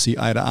don't always see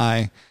eye to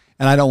eye.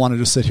 And I don't want to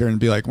just sit here and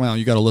be like, well,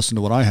 you got to listen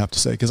to what I have to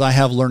say, because I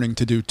have learning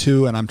to do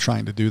too, and I'm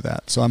trying to do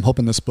that. So I'm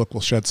hoping this book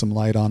will shed some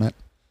light on it.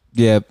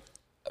 Yeah.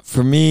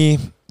 For me,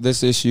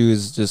 this issue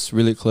is just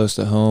really close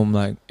to home.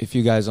 Like, if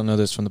you guys don't know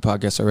this from the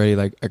podcast already,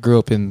 like, I grew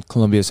up in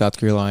Columbia, South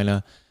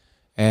Carolina,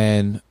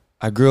 and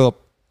I grew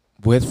up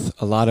with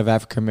a lot of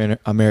African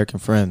American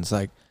friends.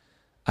 Like,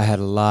 I had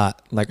a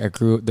lot. Like,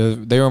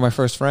 they were my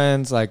first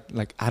friends. Like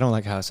I don't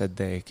like how I said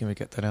they. Can we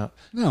get that out?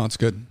 No, it's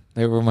good.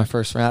 They were my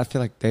first friend. I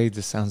feel like they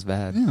just sounds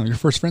bad. Yeah, your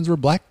first friends were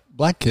black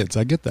kids.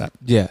 I get that.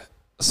 Yeah.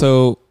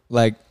 So,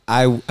 like,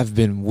 I've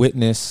been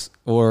witness,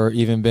 or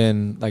even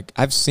been, like,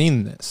 I've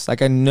seen this.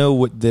 Like, I know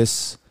what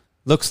this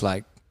looks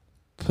like.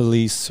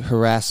 Police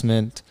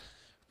harassment,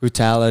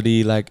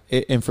 brutality. Like,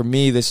 and for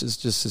me, this is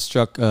just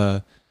struck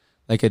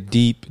like a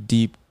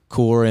deep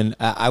core. And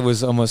I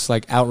was almost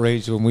like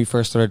outraged when we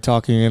first started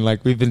talking, and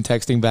like we've been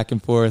texting back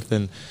and forth,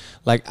 and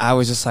like I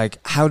was just like,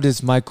 how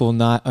does Michael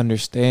not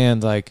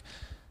understand? Like,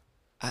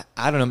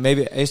 I don't know,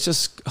 maybe it's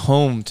just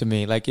home to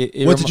me. Like,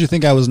 what did you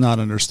think I was not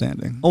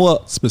understanding?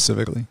 Well,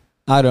 specifically,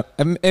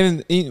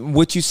 and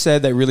what you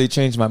said that really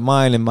changed my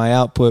mind, and my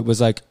output was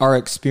like, our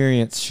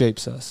experience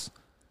shapes us.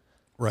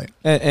 Right.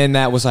 And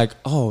that was like,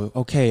 oh,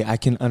 okay, I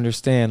can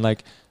understand.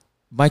 Like,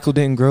 Michael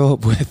didn't grow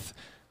up with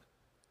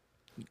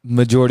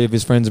majority of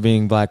his friends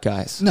being black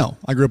guys. No,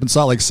 I grew up in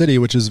Salt Lake City,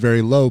 which is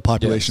very low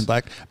population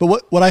black.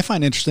 But what I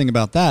find interesting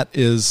about that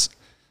is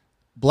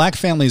black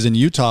families in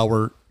Utah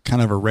were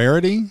kind of a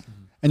rarity.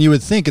 And you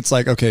would think it's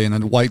like, okay, in a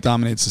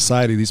white-dominated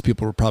society, these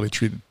people were probably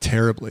treated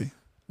terribly.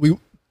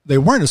 They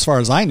weren't, as far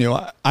as I knew.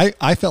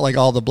 I felt like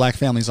all the black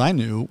families I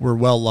knew were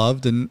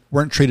well-loved and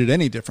weren't treated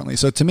any differently.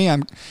 So to me,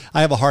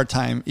 I have a hard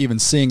time even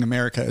seeing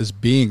America as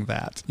being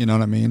that. You know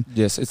what I mean?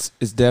 Yes, it's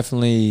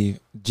definitely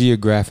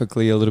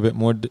geographically a little bit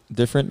more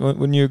different.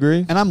 Wouldn't you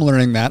agree? And I'm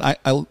learning that.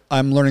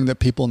 I'm learning that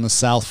people in the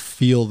South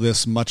feel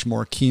this much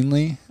more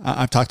keenly.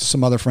 I've talked to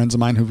some other friends of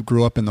mine who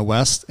grew up in the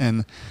West,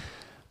 and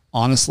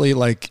honestly,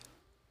 like,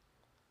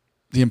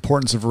 the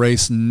importance of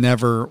race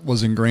never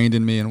was ingrained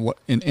in me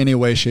in any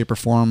way, shape, or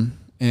form.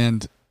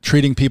 And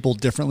treating people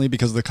differently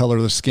because of the color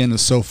of their skin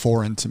is so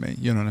foreign to me.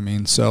 You know what I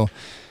mean? So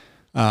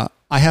I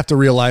have to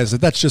realize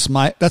that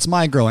that's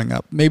my growing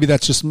up. Maybe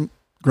that's just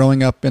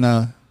growing up in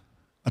a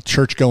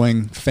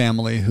church-going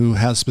family who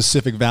has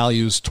specific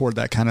values toward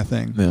that kind of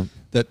thing. Yeah.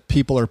 That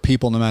people are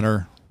people no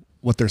matter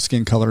what their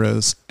skin color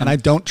is. And I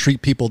don't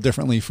treat people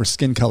differently for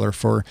skin color,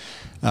 for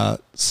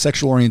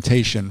sexual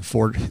orientation,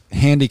 for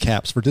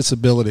handicaps, for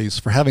disabilities,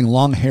 for having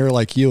long hair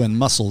like you and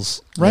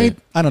muscles, right?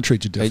 I don't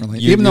treat you differently.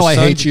 Even though I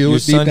hate you. Your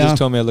son just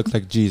told me I look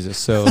like Jesus,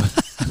 so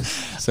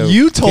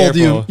you told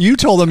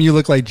him you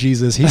look like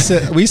Jesus.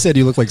 We said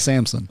you look like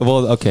Samson.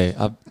 Well, okay.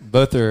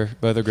 Both are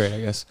great,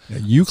 I guess. Yeah,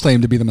 you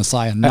claim to be the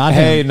Messiah, not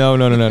him. Hey,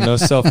 no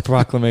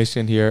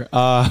self-proclamation here.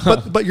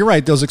 But you're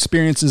right. Those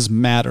experiences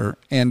matter,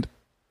 and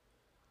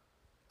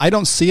I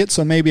don't see it,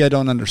 so maybe I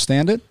don't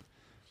understand it.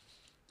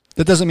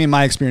 That doesn't mean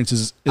my experience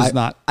is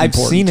not important. I've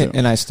seen it,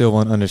 and I still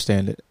won't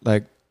understand it.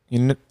 Like, you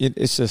know,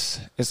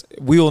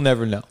 we will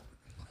never know.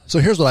 So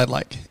here's what I'd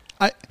like.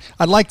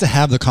 I'd like to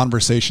have the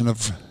conversation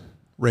of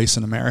race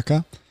in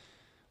America.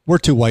 We're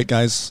two white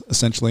guys,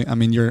 essentially. I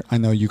mean, I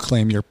know you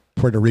claim you're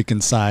Puerto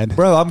Rican side.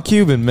 Bro, I'm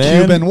Cuban,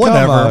 man. Cuban,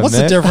 whatever. On, What's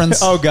man. the difference?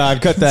 Oh,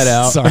 God, cut that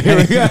out. Sorry.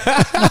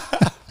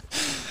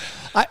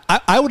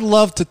 I would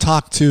love to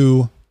talk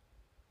to,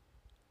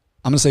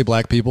 I'm going to say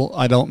black people.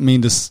 I don't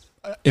mean to,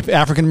 if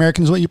African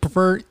American is what you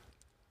prefer,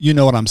 you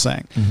know what I'm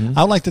saying. Mm-hmm.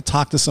 I would like to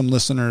talk to some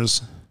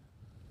listeners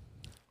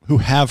who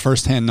have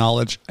firsthand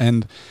knowledge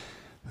and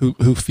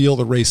who feel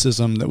the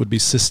racism that would be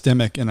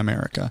systemic in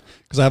America.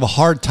 Because I have a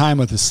hard time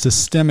with the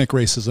systemic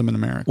racism in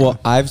America. Well,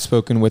 I've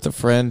spoken with a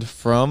friend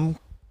from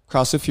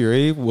Cross of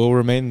Fury, will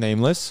remain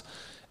nameless,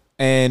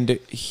 and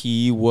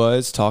he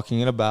was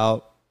talking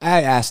about,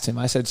 I asked him,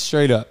 I said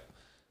straight up,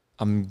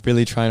 I'm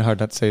really trying hard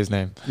not to say his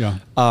name. Yeah.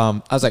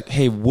 I was like,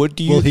 hey, what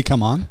do you... Will he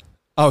come on?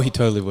 Oh, he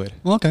totally would.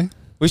 Well, okay.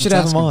 We should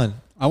have him on.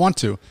 I want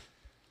to.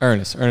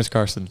 Ernest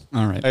Carson.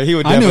 All right. He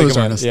would I knew it was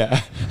come Ernest.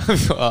 Yeah.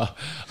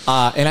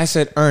 And I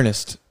said,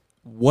 Ernest,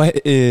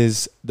 what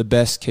is the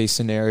best case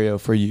scenario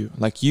for you?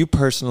 Like you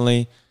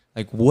personally,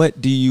 like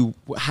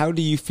how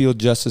do you feel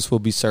justice will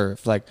be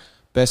served? Like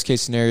best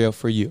case scenario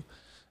for you.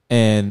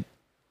 And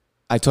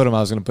I told him I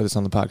was going to put this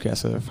on the podcast,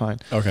 so they're fine.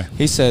 Okay.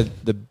 He said,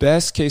 the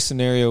best case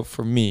scenario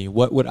for me,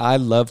 what would I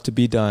love to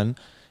be done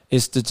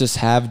is to just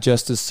have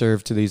justice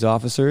served to these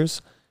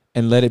officers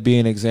and let it be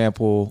an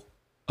example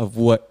of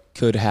what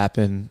could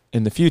happen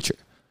in the future.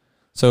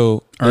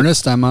 So,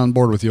 Ernest, I'm on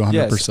board with you 100%.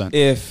 Yes,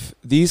 if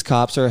these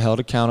cops are held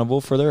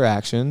accountable for their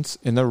actions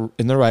in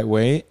the right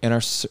way and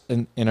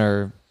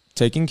are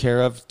taken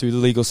care of through the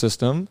legal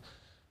system,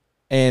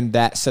 and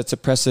that sets a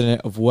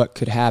precedent of what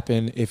could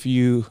happen if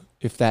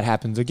that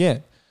happens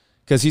again.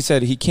 Because he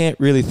said he can't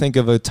really think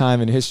of a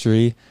time in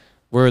history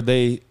where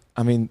the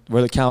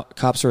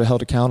cops are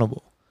held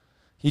accountable.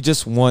 He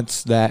just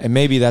wants that, and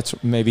maybe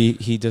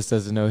he just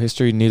doesn't know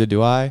history. Neither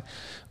do I,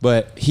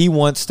 but he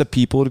wants the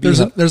people to be.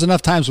 There's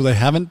enough times where they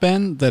haven't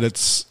been that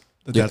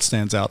that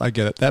stands out. I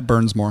get it. That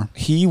burns more.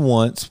 He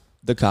wants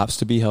the cops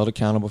to be held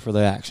accountable for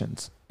their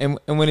actions, and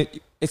when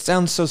it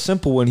sounds so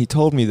simple when he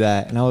told me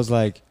that, and I was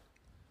like,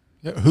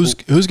 yeah, who's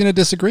going to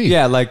disagree?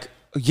 Yeah, like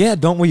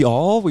don't we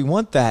all? We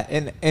want that,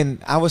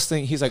 and I was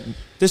thinking, he's like,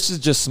 this is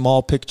just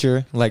small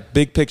picture, like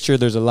big picture.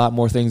 There's a lot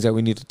more things that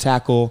we need to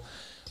tackle.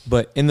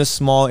 But in the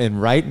small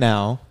and right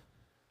now,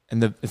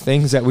 and the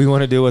things that we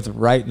want to deal with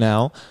right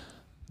now,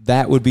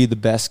 that would be the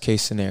best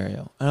case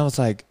scenario. And I was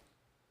like,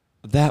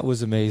 that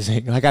was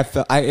amazing. Like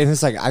and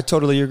it's like, I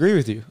totally agree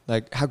with you.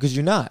 Like, how could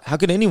you not? How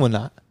could anyone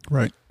not?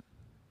 Right.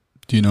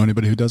 Do you know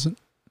anybody who doesn't?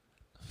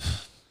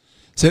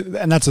 So,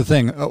 and that's the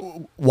thing.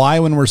 Why,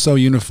 when we're so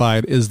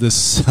unified, is this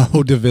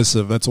so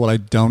divisive? That's what I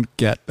don't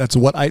get. That's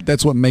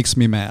what makes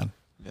me mad.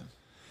 Yeah.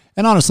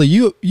 And honestly,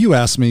 you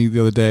asked me the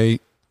other day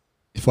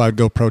if I would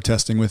go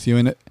protesting with you,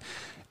 and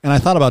I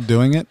thought about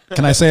doing it.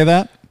 Can I say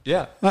that?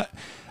 Yeah.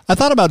 I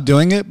thought about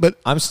doing it, but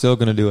I'm still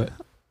going to do it.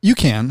 You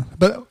can,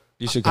 but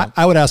you should go.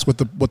 I would ask what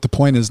the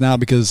point is now,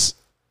 because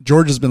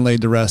George has been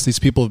laid to rest. These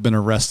people have been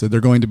arrested.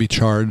 They're going to be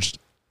charged.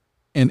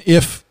 And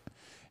if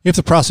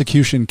the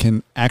prosecution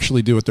can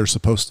actually do what they're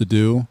supposed to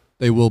do,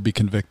 they will be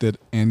convicted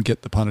and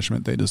get the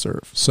punishment they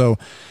deserve. So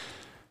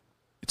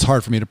it's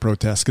hard for me to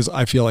protest because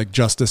I feel like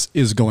justice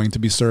is going to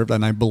be served,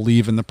 and I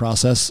believe in the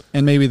process.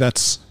 And maybe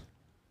that's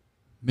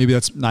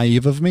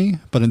naive of me,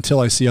 but until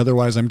I see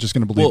otherwise, I'm just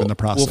going to believe in the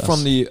process.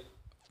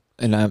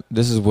 Well,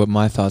 this is what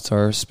my thoughts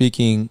are.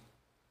 Speaking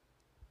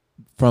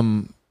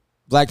from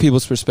black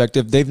people's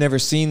perspective, they've never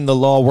seen the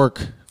law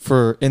work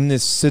in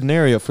this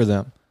scenario for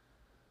them.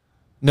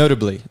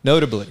 Notably.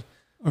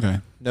 Okay.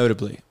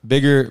 Notably.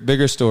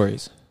 Bigger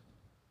stories.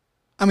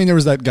 I mean, there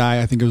was that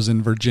guy, I think it was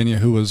in Virginia,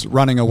 who was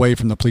running away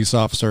from the police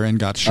officer and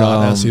got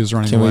shot as he was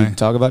running away. Can we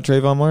talk about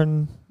Trayvon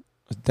Martin?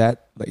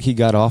 He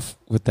got off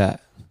with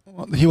that.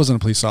 Well, he wasn't a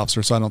police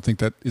officer, so I don't think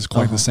that is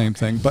quite the same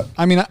thing. But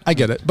I mean, I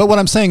get it. But what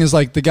I'm saying is,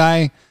 like, the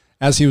guy,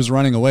 as he was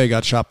running away,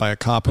 got shot by a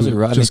cop. Was it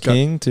Rodney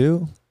King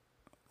too?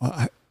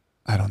 Well,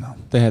 I don't know.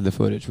 They had the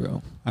footage,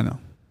 bro. I know.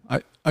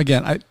 I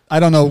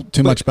don't know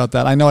too much about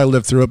that. I know I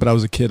lived through it, but I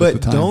was a kid at the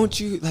time. But don't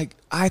you, like,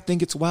 I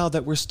think it's wild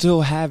that we're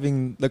still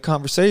having the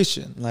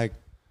conversation. Like,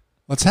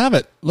 let's have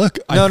it. Look.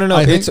 No.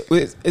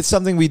 It's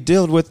something we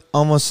dealt with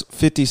almost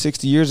 50,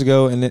 60 years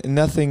ago, and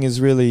nothing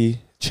has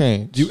really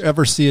changed. Do you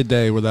ever see a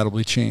day where that'll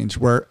be changed,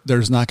 where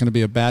there's not going to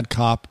be a bad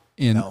cop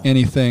in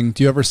anything?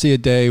 Do you ever see a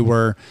day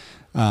where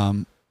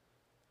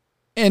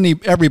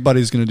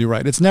everybody's going to do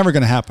right? It's never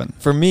going to happen.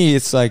 For me,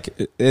 it's like,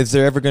 is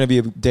there ever going to be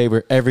a day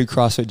where every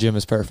CrossFit gym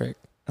is perfect?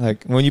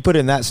 Like, when you put it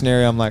in that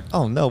scenario, I'm like,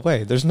 oh, no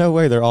way. There's no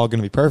way they're all going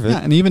to be perfect.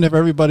 Yeah, and even if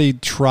everybody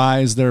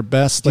tries their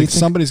best, like,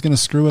 somebody's going to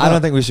screw it up. I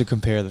don't think we should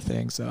compare the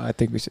things, so I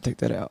think we should take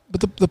that out.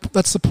 But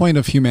that's the point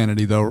of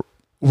humanity, though.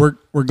 We're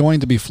going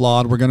to be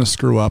flawed. We're going to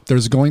screw up.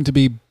 There's going to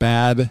be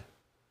bad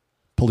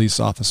police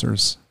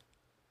officers.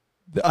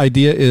 The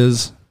idea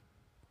is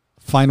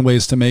find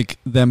ways to make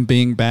them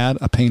being bad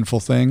a painful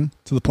thing,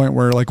 to the point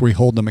where, like, we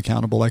hold them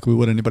accountable like we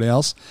would anybody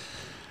else.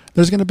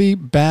 There's going to be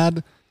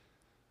bad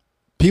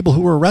people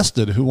who were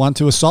arrested who want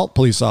to assault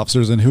police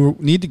officers and who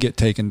need to get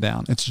taken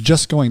down. It's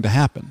just going to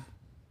happen.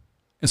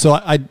 And so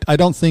I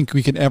don't think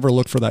we can ever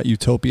look for that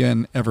utopia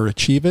and ever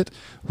achieve it.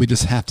 We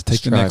just have to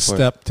take the next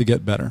step to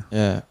get better.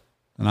 Yeah.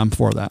 And I'm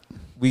for that.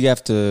 We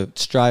have to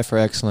strive for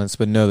excellence,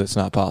 but know that's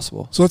not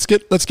possible. So let's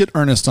get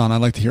Ernest on.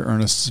 I'd like to hear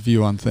Ernest's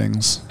view on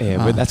things. Yeah,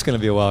 but that's going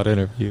to be a wild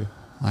interview.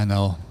 I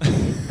know.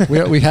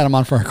 we had him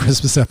on for our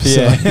Christmas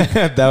episode.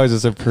 Yeah, that was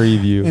just a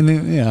preview. And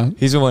then, yeah,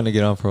 he's been wanting to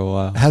get on for a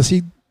while. Has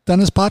he done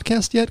his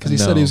podcast yet? Because he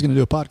said he was going to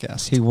do a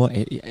podcast.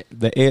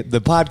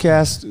 The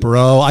podcast.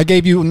 Bro, I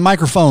gave you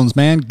microphones,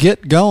 man.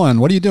 Get going.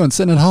 What are you doing?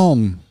 Sitting at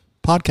home.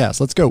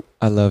 Podcast. Let's go.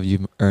 I love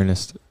you,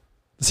 Ernest.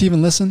 Does he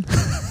even listen?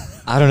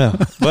 I don't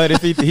know, but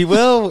if he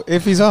will,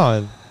 if he's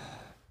on.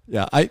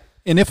 Yeah,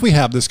 and if we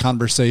have this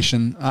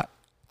conversation,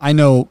 I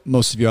know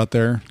most of you out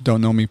there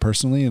don't know me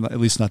personally, at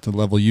least not to the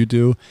level you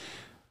do.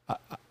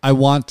 I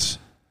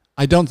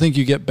don't think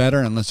you get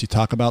better unless you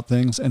talk about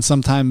things. And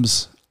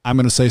sometimes I'm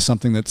going to say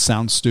something that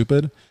sounds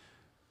stupid.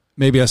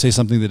 Maybe I say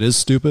something that is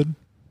stupid.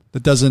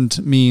 That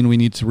doesn't mean we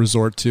need to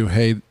resort to,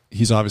 hey,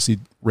 he's obviously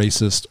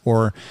racist,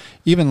 or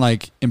even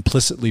like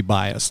implicitly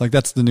biased. Like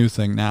that's the new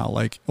thing now.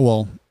 Like,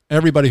 well,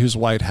 everybody who's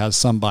white has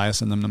some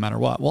bias in them no matter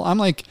what. Well, I'm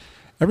like,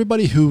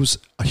 everybody who's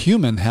a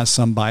human has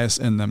some bias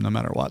in them no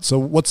matter what. So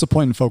what's the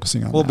point in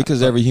focusing on that? Well,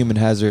 because every human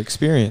has their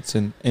experience.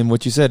 And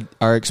what you said,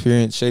 our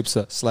experience shapes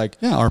us. Like,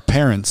 yeah, our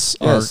parents,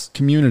 our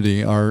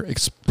community, our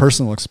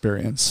personal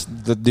experience.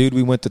 The dude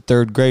we went to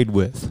third grade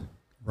with.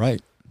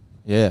 Right.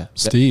 Yeah.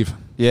 Steve.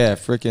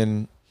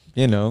 Freaking,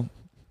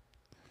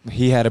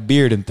 he had a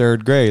beard in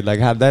third grade. Like,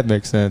 how'd that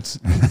make sense?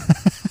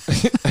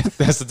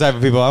 That's the type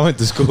of people I went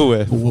to school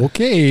with.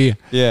 Okay.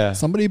 Yeah.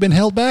 Somebody been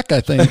held back,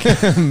 I think.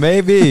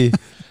 Maybe.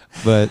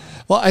 But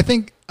well, I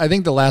think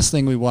the last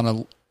thing we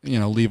want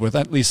to leave with,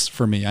 at least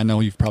for me, I know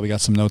you've probably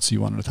got some notes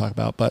you wanted to talk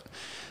about, but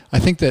I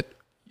think that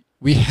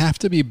we have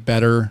to be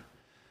better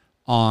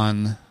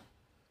on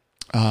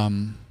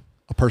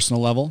a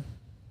personal level.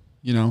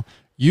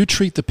 You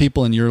treat the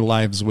people in your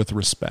lives with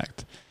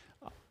respect.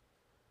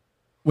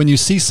 When you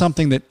see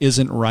something that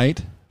isn't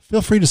right,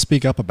 feel free to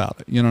speak up about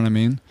it. You know what I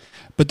mean?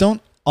 But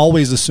don't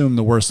always assume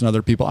the worst in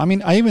other people. I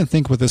mean, I even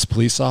think with this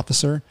police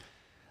officer,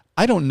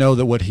 I don't know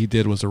that what he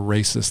did was a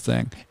racist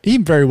thing. He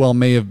very well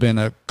may have been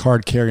a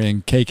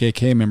card-carrying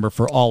KKK member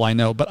for all I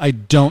know, but I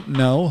don't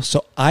know,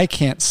 so I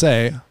can't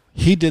say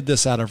he did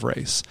this out of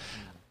race.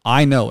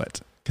 I know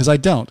it, because I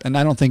don't, and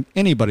I don't think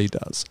anybody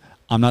does.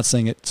 I'm not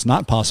saying it's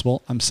not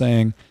possible. I'm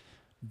saying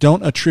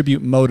don't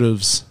attribute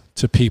motives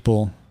to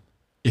people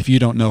if you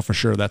don't know for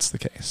sure that's the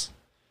case.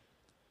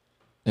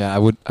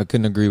 Yeah, I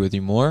couldn't agree with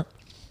you more.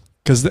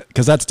 Because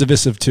that's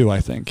divisive too,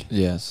 I think.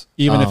 Yes.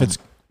 Even if it's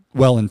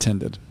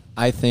well-intended.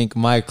 I think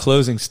my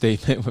closing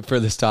statement for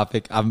this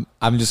topic, I'm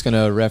just going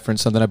to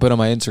reference something I put on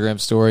my Instagram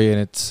story,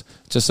 and it's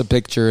just a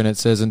picture, and it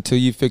says, until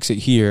you fix it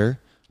here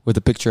with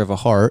a picture of a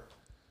heart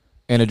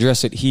and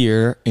address it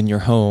here in your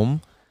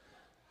home,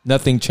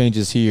 nothing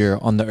changes here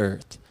on the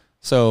earth.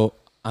 So,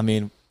 I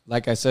mean,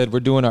 like I said, we're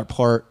doing our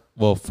part.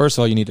 Well, first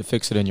of all, you need to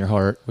fix it in your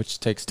heart, which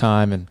takes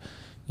time and,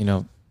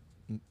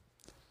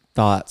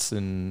 thoughts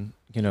and,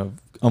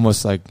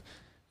 almost like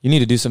you need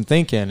to do some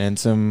thinking and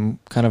some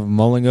kind of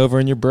mulling over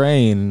in your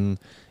brain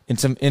and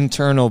some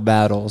internal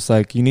battles.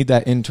 Like you need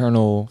that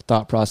internal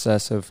thought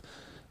process of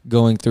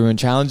going through and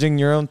challenging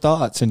your own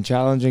thoughts and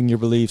challenging your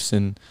beliefs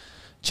and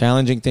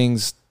challenging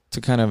things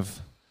to kind of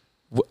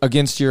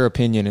against your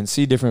opinion and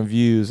see different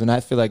views. And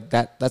I feel like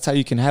that's how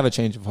you can have a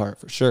change of heart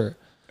for sure.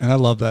 And I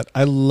love that.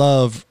 I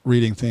love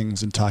reading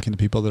things and talking to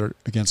people that are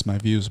against my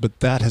views, but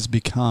that has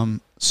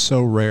become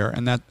so rare.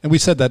 And we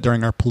said that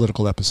during our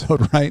political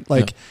episode, right?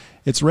 Like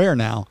it's rare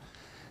now.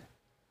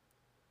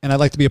 And I'd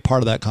like to be a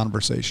part of that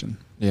conversation.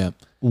 Yeah.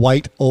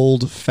 White,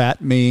 old,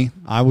 fat me.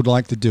 I would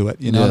like to do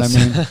it. You know what I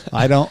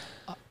mean?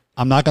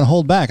 I'm not going to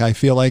hold back. I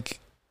feel like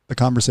the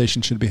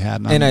conversation should be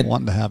had, and I'm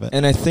wanting to have it.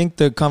 And I think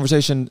the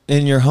conversation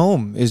in your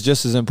home is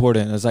just as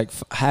important as like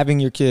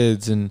having your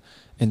kids and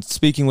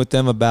speaking with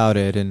them about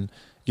it, and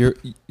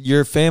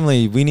your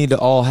family. We need to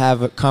all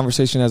have a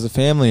conversation as a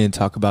family and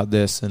talk about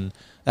this, and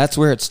that's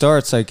where it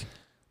starts. Like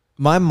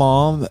my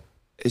mom,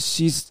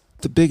 she's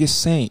the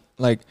biggest saint.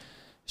 Like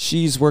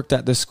she's worked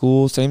at this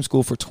school, same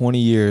school for 20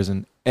 years,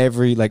 and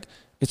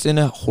it's in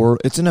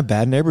a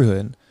bad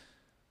neighborhood,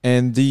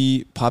 and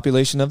the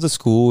population of the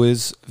school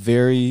is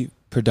very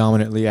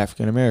predominantly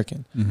African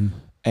American,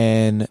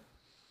 and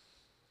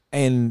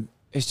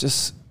it's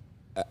just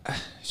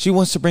she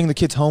wants to bring the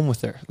kids home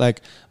with her.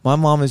 Like my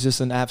mom is just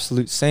an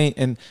absolute saint,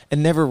 and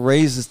never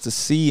raised us to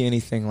see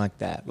anything like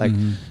that. Like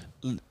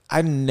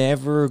I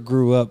never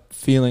grew up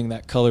feeling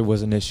that color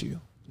was an issue.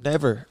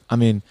 Never. I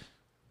mean,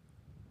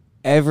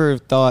 ever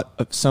thought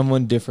of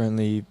someone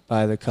differently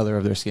by the color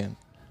of their skin.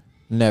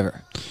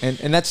 Never.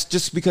 And that's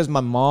just because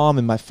my mom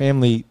and my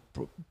family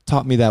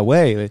taught me that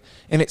way.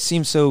 And it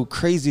seems so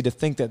crazy to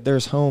think that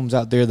there's homes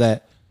out there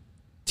that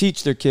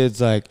teach their kids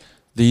like,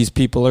 these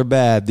people are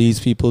bad, these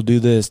people do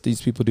this,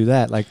 these people do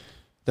that. Like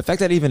the fact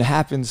that it even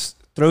happens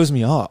throws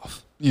me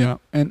off. Yeah.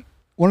 And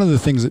one of the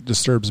things that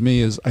disturbs me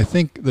is I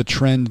think the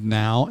trend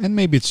now, and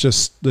maybe it's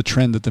just the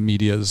trend that the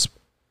media is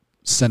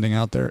sending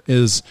out there,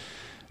 is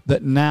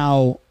that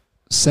now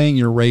saying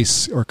you're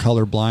race or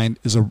colorblind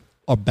is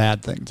a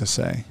bad thing to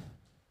say.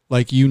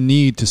 Like, you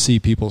need to see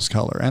people's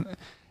color.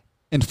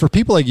 And for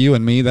people like you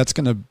and me, that's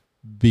going to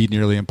be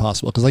nearly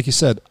impossible. Because like you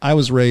said, I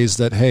was raised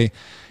that, hey,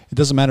 it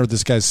doesn't matter what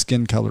this guy's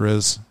skin color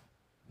is.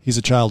 He's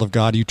a child of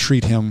God. You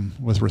treat him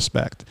with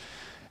respect.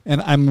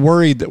 And I'm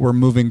worried that we're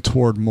moving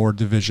toward more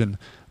division.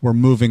 We're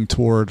moving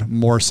toward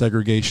more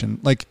segregation.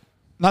 Like,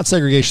 not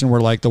segregation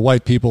where like the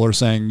white people are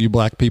saying you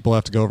black people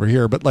have to go over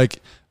here, but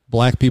like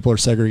black people are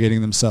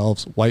segregating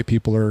themselves. White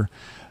people are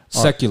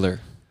secular.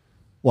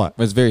 What?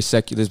 It's very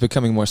secular. It's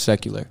becoming more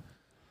secular.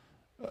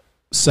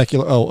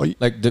 Secular. Oh,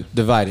 like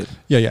divided.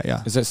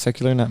 Yeah. Is that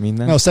secular? Not mean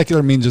that? No,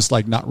 secular means just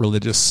like not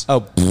religious.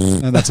 Oh,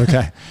 and that's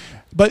okay.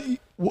 But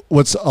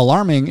what's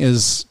alarming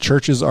is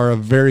churches are a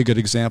very good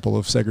example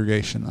of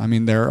segregation. I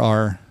mean, there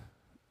are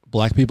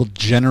black people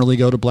generally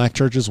go to black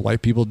churches.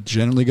 White people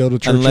generally go to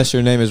churches. Unless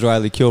your name is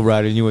Riley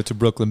Kilbride and you went to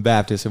Brooklyn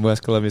Baptist in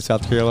West Columbia,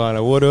 South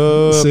Carolina. What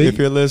up? See? If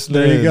you're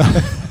listening. There you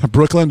go.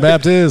 Brooklyn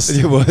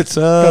Baptist. What's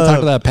up? Go talk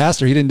to that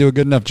pastor. He didn't do a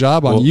good enough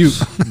job on you.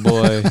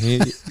 Boy,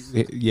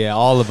 yeah,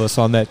 all of us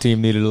on that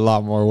team needed a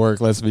lot more work,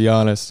 let's be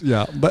honest.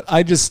 Yeah, but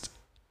I just,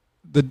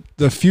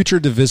 the future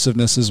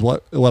divisiveness is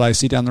what I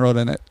see down the road,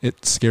 and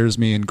it scares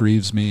me and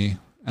grieves me,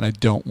 and I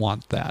don't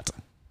want that.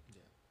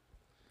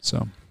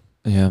 So.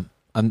 Yeah.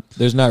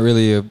 There's not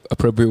really a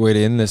appropriate way to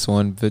end this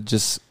one, but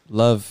just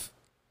love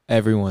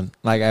everyone.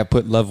 Like, I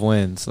put love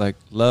wins. Like,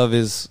 love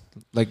is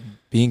like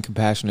being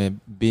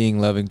compassionate, being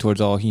loving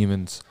towards all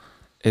humans.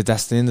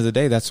 That's the end of the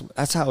day.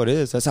 That's how it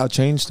is. That's how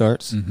change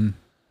starts. Mm-hmm.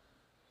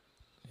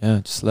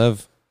 Yeah, just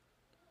love.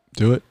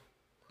 Do it.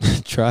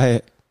 Try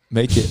it.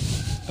 Make it.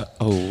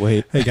 Oh,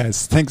 wait. Hey,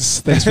 guys.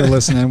 Thanks for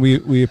listening.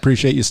 We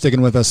appreciate you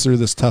sticking with us through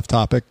this tough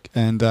topic.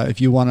 And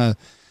if you have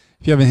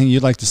anything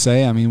you'd like to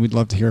say, I mean, we'd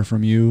love to hear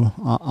from you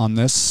on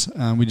this.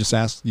 We just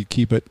ask you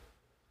keep it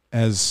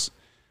as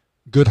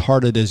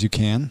good-hearted as you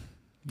can.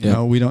 You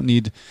know, we don't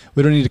need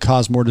to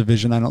cause more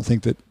division. I don't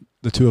think that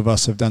the two of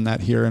us have done that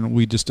here, and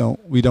we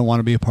don't want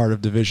to be a part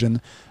of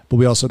division, but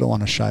we also don't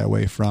want to shy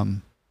away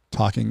from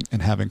talking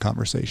and having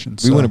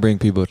conversations. We want to bring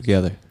people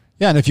together.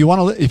 Yeah, and if you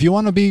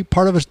want to be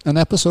part of an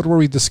episode where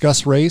we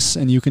discuss race,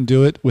 and you can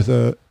do it with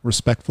a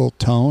respectful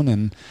tone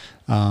and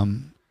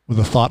with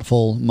a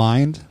thoughtful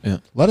mind,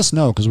 let us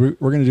know, because we're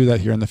going to do that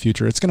here in the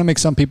future. It's going to make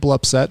some people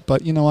upset,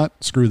 but you know what?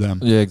 Screw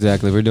them. Yeah,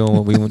 exactly. We're doing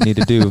what we need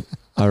to do.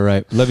 All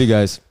right. Love you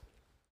guys.